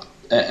me up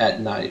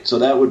at night. So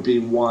that would be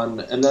one.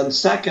 And then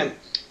second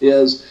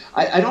is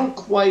I'm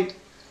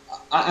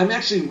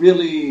actually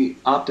really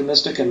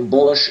optimistic and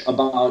bullish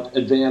about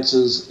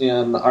advances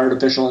in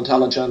artificial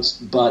intelligence,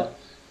 but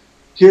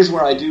here's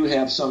where I do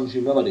have some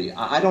humility.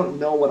 I don't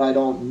know what I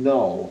don't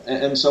know.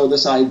 And so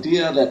this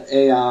idea that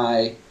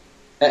AI,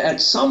 at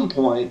some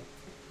point,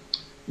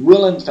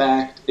 will in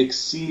fact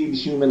exceed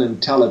human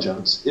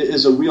intelligence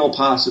is a real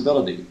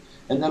possibility.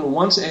 And then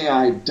once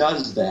AI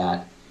does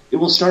that, it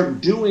will start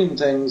doing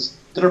things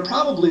that are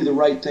probably the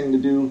right thing to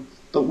do,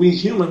 but we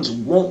humans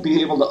won't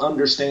be able to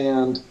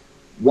understand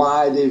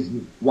why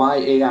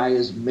AI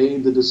has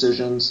made the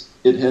decisions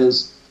it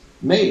has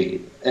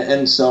made.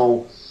 And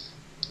so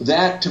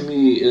that to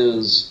me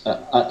is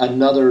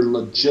another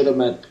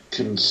legitimate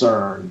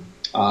concern.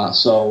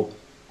 So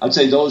I'd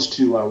say those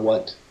two are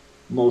what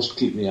most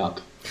keep me up.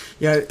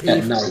 Yeah,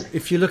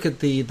 if you look at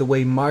the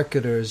way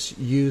marketers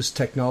use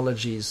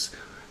technologies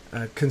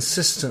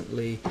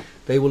consistently,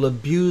 they will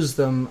abuse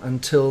them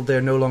until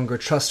they're no longer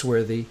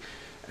trustworthy,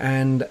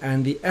 and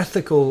the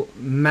ethical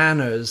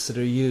manners that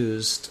are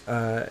used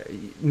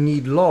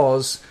need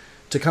laws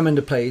to come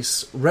into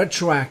place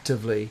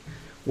retroactively.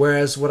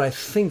 Whereas what I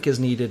think is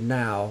needed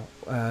now,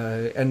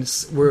 I'm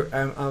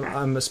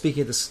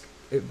speaking at this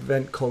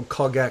event called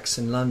CogX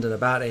in London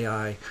about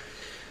AI.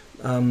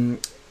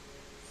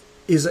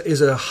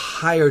 Is a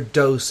higher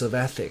dose of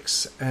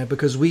ethics,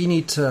 because we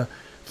need to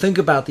think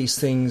about these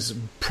things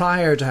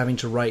prior to having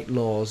to write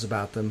laws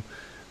about them,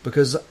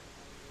 because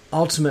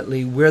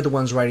ultimately we're the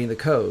ones writing the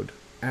code,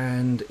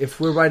 and if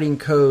we're writing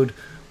code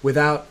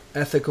without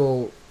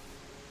ethical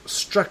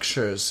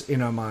structures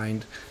in our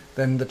mind,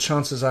 then the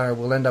chances are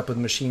we'll end up with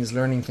machines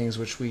learning things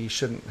which we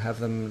shouldn't have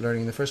them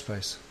learning in the first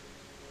place.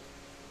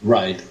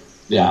 Right.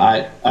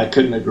 Yeah, I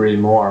couldn't agree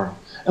more.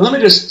 And let me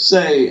just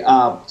say,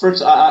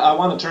 first, I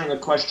want to turn the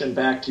question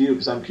back to you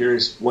because I'm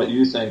curious what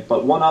you think.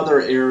 But one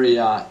other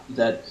area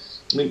that,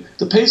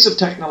 the pace of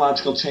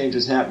technological change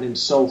is happening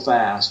so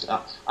fast.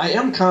 I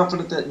am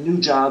confident that new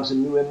jobs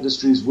and new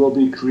industries will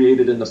be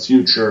created in the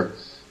future.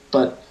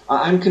 But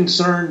I'm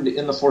concerned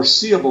in the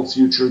foreseeable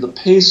future, the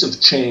pace of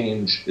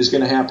change is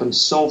going to happen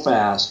so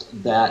fast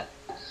that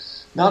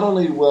not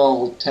only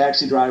will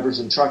taxi drivers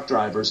and truck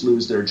drivers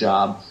lose their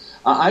job,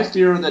 I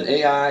fear that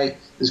AI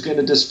is going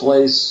to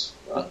displace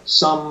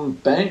some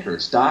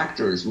bankers,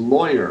 doctors,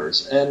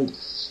 lawyers, and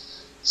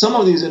some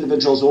of these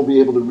individuals will be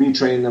able to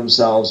retrain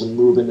themselves and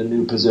move into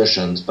new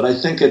positions. But I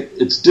think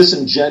it's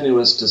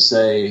disingenuous to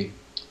say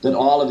that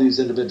all of these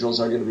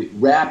individuals are going to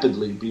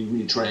rapidly be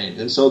retrained.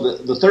 And so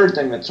the third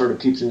thing that sort of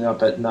keeps me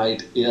up at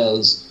night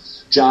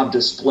is job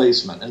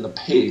displacement and the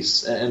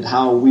pace and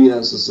how we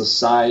as a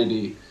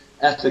society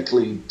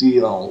ethically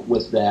deal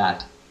with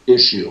that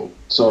issue.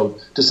 So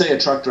to say a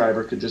truck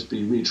driver could just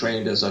be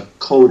retrained as a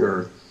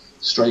coder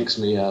strikes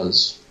me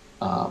as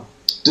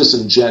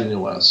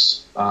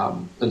disingenuous.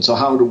 And so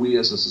how do we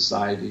as a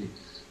society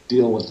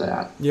deal with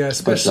that? Yeah,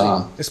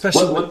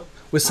 especially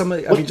with some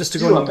of, I mean, just to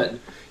go on,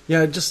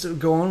 just to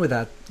go on with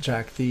that,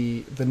 Jack,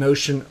 the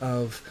notion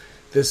of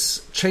this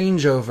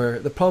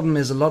changeover. The problem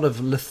is a lot of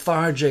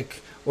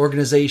lethargic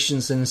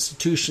organizations and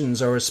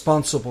institutions are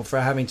responsible for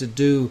having to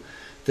do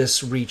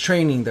this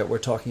retraining that we're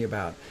talking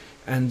about.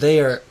 And they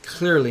are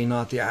clearly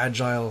not the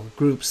agile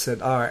groups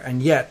that are,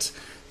 and yet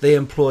they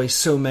employ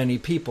so many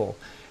people.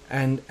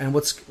 And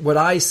what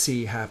I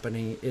see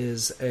happening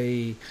is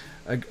a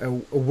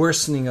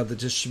worsening of the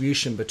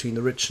distribution between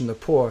the rich and the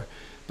poor,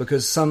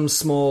 because some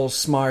small,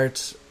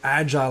 smart,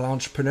 agile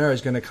entrepreneur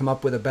is going to come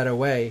up with a better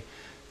way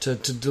to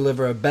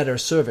deliver a better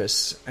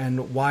service.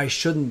 And why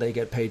shouldn't they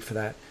get paid for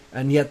that?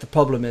 And yet the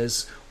problem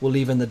is we'll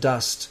leave in the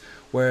dust,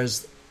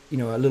 whereas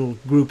a little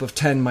group of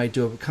 10 might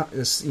do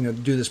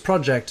this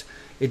project.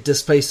 It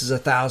displaces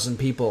 1,000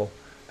 people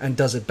and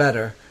does it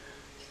better.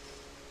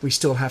 We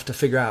still have to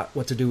figure out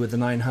what to do with the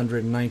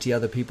 990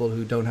 other people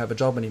who don't have a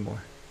job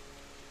anymore.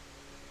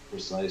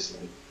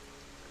 Precisely.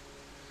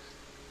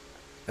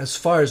 As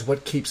far as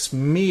what keeps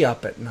me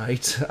up at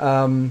night,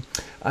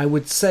 I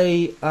would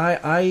say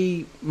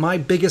my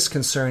biggest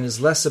concern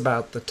is less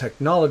about the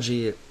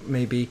technology,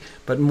 maybe,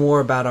 but more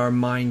about our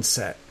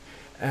mindset.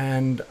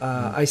 and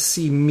I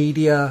see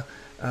media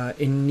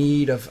in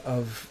need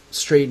of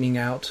straightening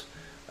out.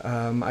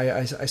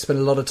 I spend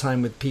a lot of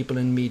time with people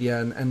in media,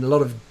 and a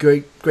lot of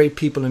great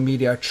people in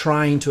media are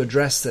trying to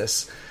address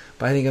this.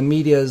 But I think the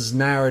media's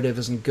narrative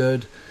isn't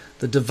good.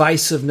 The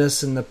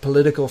divisiveness in the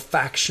political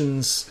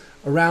factions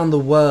around the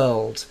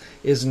world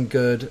isn't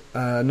good,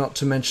 not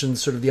to mention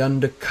sort of the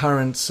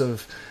undercurrents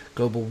of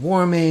global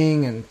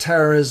warming and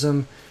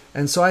terrorism.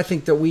 And so I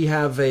think that we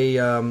have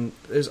I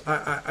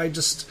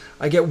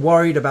get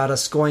worried about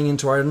us going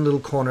into our own little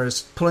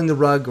corners, pulling the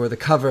rug or the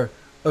cover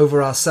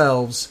over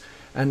ourselves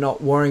and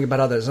not worrying about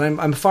others. And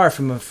I'm far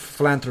from a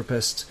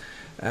philanthropist,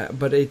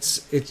 but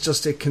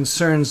it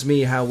concerns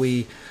me how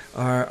we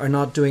are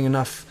not doing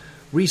enough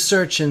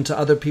research into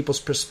other people's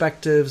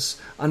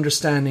perspectives,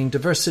 understanding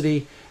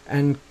diversity,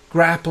 and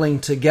grappling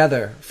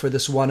together for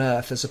this one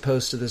Earth, as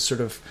opposed to this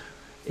sort of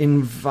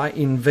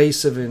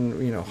invasive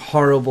and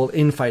horrible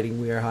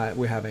infighting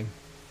we're having.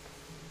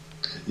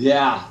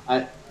 Yeah,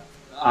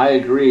 I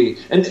agree.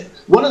 And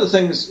one of the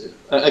things,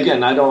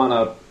 again, I don't want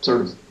to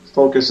sort of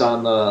focus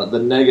on the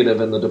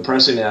negative and the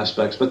depressing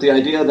aspects, but the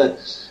idea that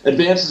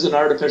advances in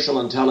artificial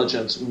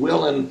intelligence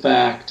will, in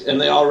fact, and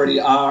they already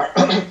are,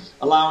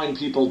 allowing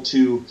people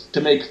to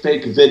make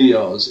fake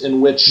videos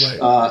in which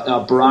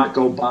Barack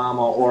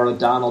Obama or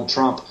Donald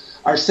Trump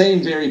are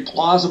saying very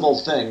plausible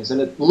things,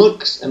 and it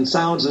looks and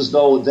sounds as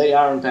though they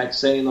are, in fact,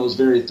 saying those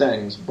very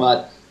things,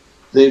 but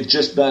they've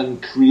just been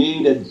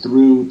created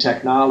through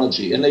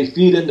technology, and they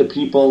feed into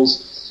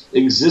people's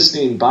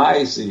existing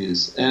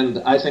biases. And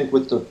I think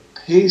with the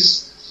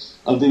pace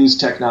of these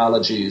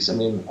technologies, I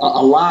mean,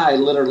 a lie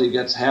literally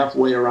gets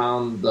halfway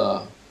around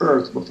the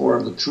earth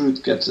before the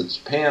truth gets its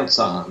pants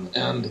on.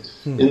 And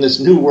in this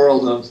new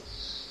world of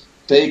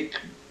fake,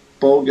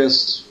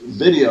 bogus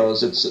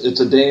videos, it's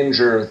a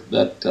danger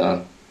that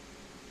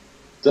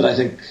I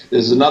think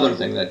is another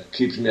thing that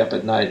keeps me up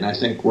at night. And I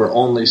think we're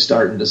only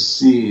starting to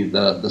see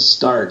the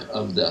start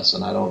of this.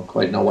 And I don't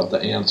quite know what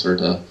the answer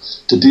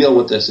to deal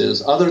with this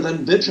is, other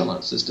than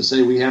vigilance, is to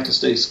say we have to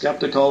stay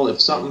skeptical.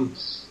 If something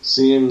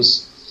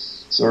seems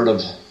sort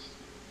of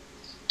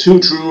too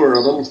true or a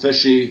little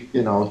fishy,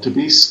 to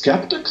be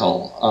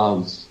skeptical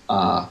of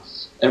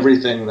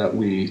everything that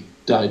we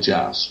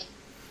digest.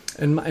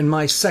 And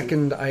my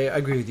second, I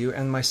agree with you,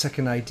 and my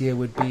second idea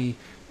would be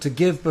to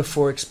give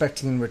before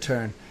expecting in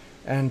return,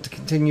 and to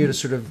continue to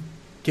sort of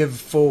give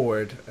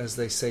forward, as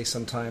they say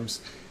sometimes,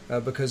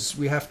 because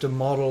we have to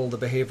model the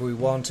behavior we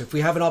want. If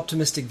we have an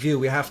optimistic view,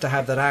 we have to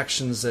have that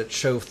actions that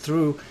show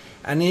through.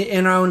 And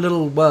in our own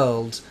little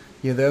world,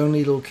 the only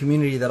little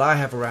community that I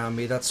have around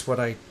me, that's what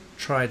I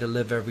try to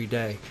live every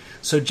day.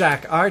 So,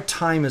 Jack, our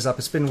time is up.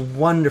 It's been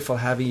wonderful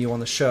having you on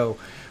the show.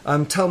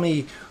 Tell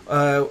me,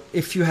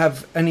 if you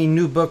have any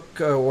new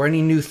book or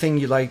any new thing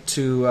you'd like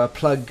to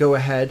plug, go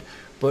ahead.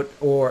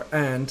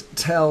 And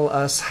tell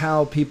us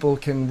how people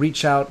can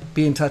reach out,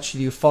 be in touch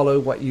with you, follow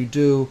what you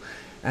do,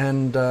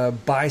 and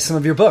buy some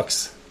of your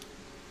books.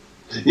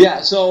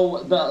 Yeah,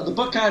 so the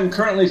book I'm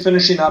currently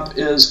finishing up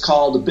is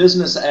called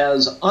Business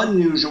as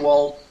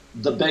Unusual,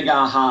 The Big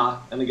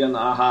Aha. And again, the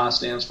AHA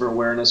stands for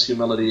awareness,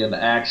 humility, and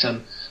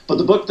action. But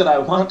the book that I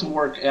want to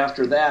work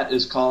after that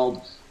is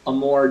called A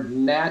More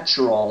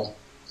Natural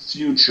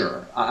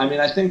Future. I mean,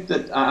 I think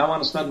that I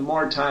want to spend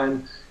more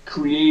time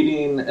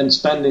creating and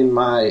spending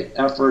my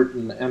effort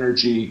and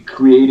energy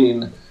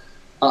creating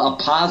a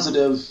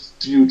positive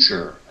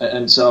future.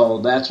 And so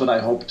that's what I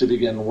hope to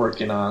begin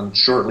working on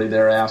shortly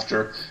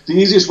thereafter. The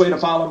easiest way to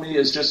follow me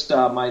is just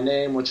my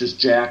name, which is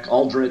Jack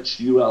Uldrich,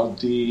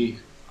 ULDRICH.com.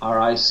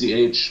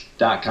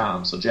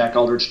 So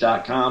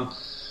jackuldrich.com.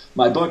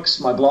 My books,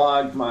 my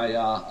blog, my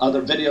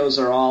other videos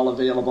are all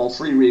available.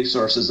 Free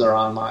resources are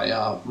on my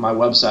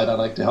website. I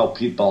like to help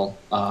people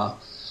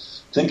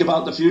think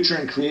about the future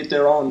and create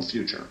their own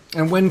future.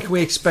 And when can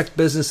we expect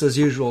Business as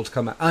Usual to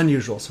come out?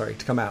 To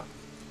come out?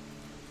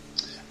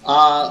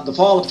 The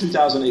fall of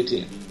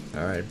 2018.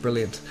 All right,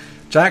 brilliant.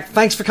 Jack,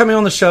 thanks for coming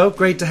on the show.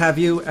 Great to have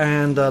you,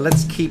 and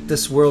let's keep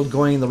this world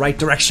going in the right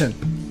direction.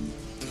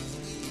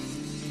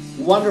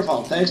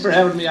 Wonderful. Thanks for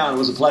having me on. It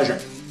was a pleasure.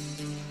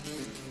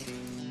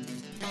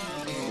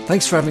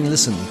 Thanks for having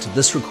listened to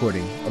this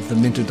recording of the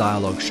Minter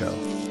Dialogue Show.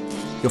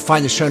 You'll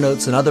find the show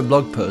notes and other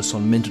blog posts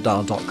on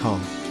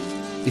minterdial.com.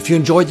 If you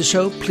enjoyed the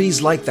show,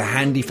 please like the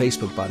handy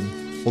Facebook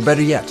button, or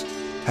better yet,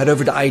 head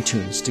over to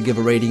iTunes to give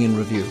a rating and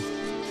review.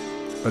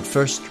 But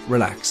first,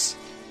 relax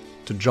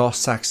to Josh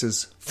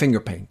Sachs's Finger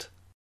Paint.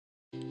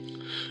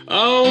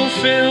 Oh,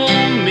 fill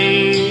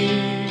me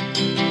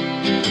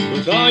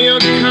with all your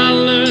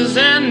colors,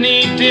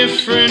 any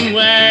different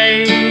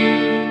way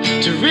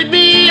to rid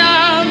me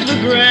of the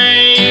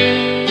gray,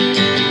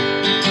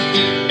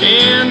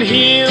 and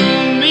heal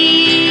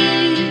me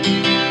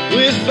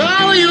with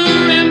all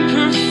your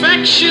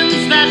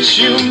imperfections that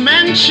you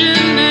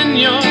mention in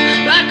your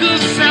lack of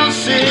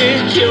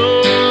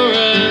self-security.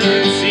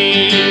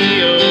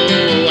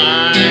 Oh,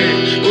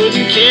 I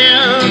wouldn't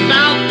care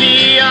about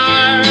the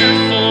art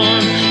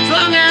form as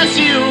long as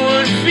you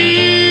would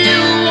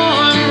feel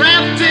warm,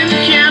 wrapped in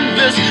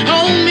canvas.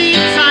 Hold me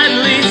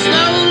tightly,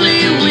 slowly.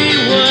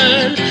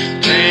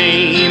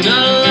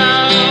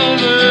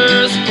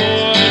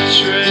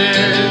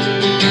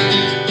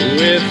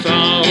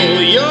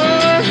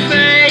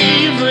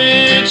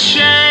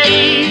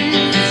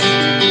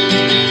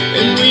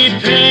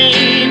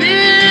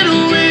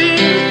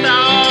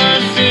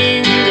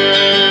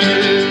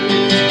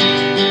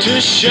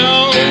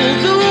 show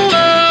the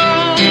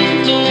world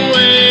the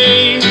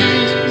way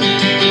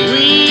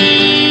we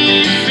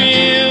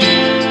feel.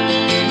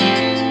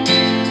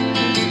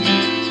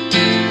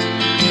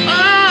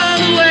 Oh,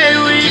 the way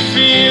we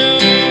feel.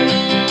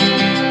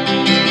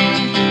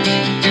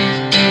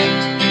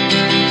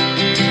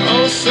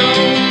 Oh, so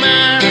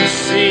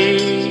messy.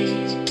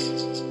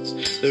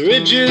 The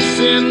ridges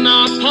in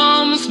our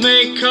palms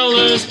make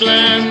colors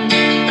blend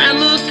and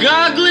look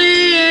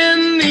ugly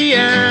in the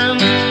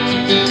end.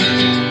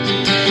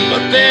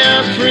 But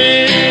they're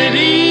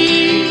pretty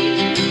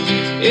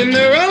in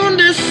their own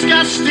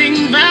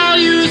disgusting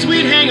values.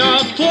 We'd hang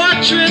our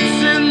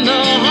portraits in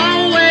the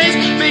hallways,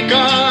 make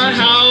our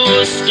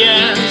house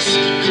guests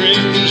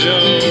cringe.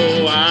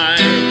 Oh, I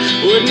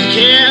wouldn't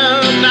care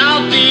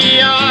about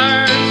the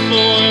art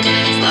form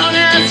as long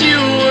as you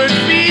would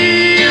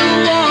feel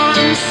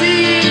warm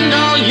seeing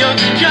all your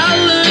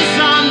colors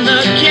on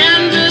the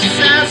canvas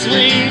as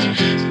we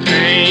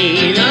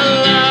paint a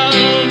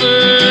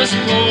lover's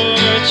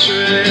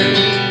portrait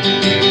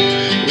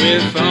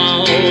with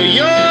all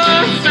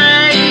your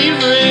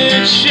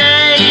favorite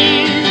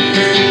shades,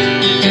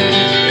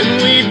 and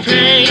we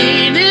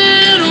paint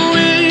it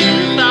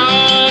with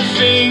our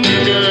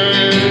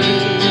fingers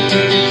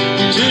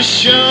to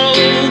show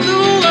the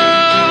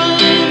world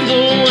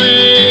the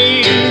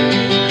way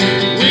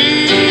we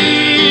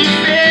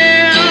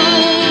feel.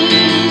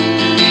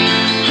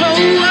 Oh,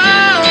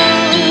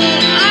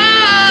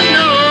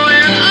 no,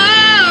 and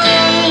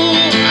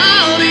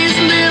all these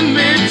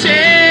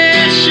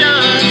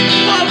limitations,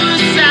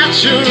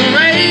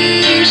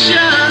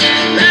 oversaturation.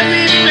 Let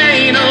me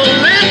paint, oh,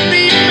 let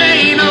me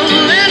paint, oh,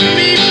 let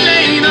me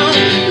paint, oh,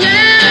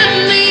 let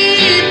me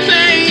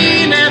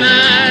paint, and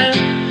I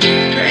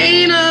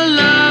paint a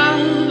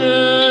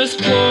lover's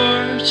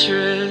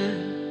portrait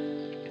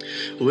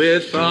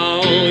with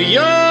all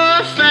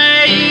your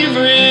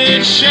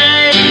favorite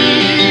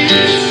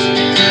shades,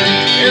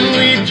 and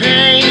we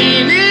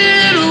paint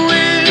it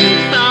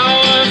with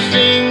our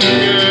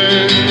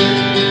fingers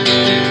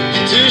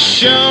to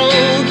show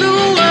the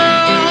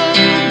world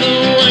the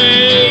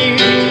way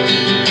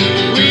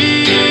we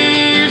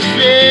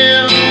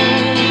feel.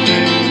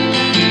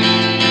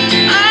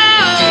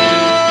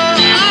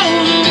 Oh,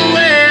 the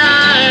way I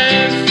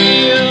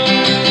feel.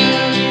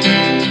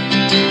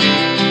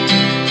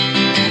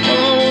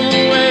 Oh,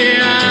 the way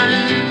I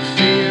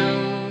feel.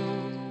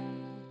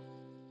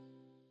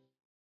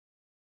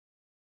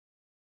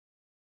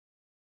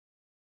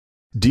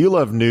 Do you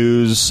love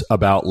news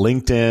about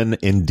LinkedIn,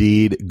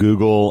 Indeed,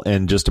 Google,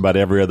 and just about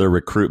every other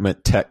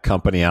recruitment tech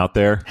company out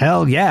there?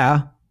 Hell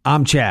yeah.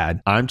 I'm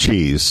Chad. I'm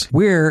Cheese.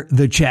 We're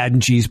the Chad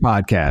and Cheese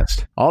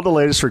Podcast, All the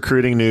latest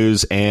recruiting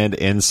news and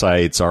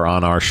insights are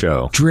on our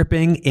show.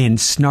 dripping in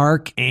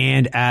snark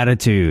and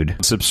attitude.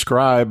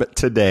 Subscribe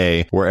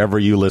today wherever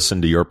you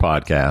listen to your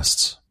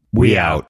podcasts. We out.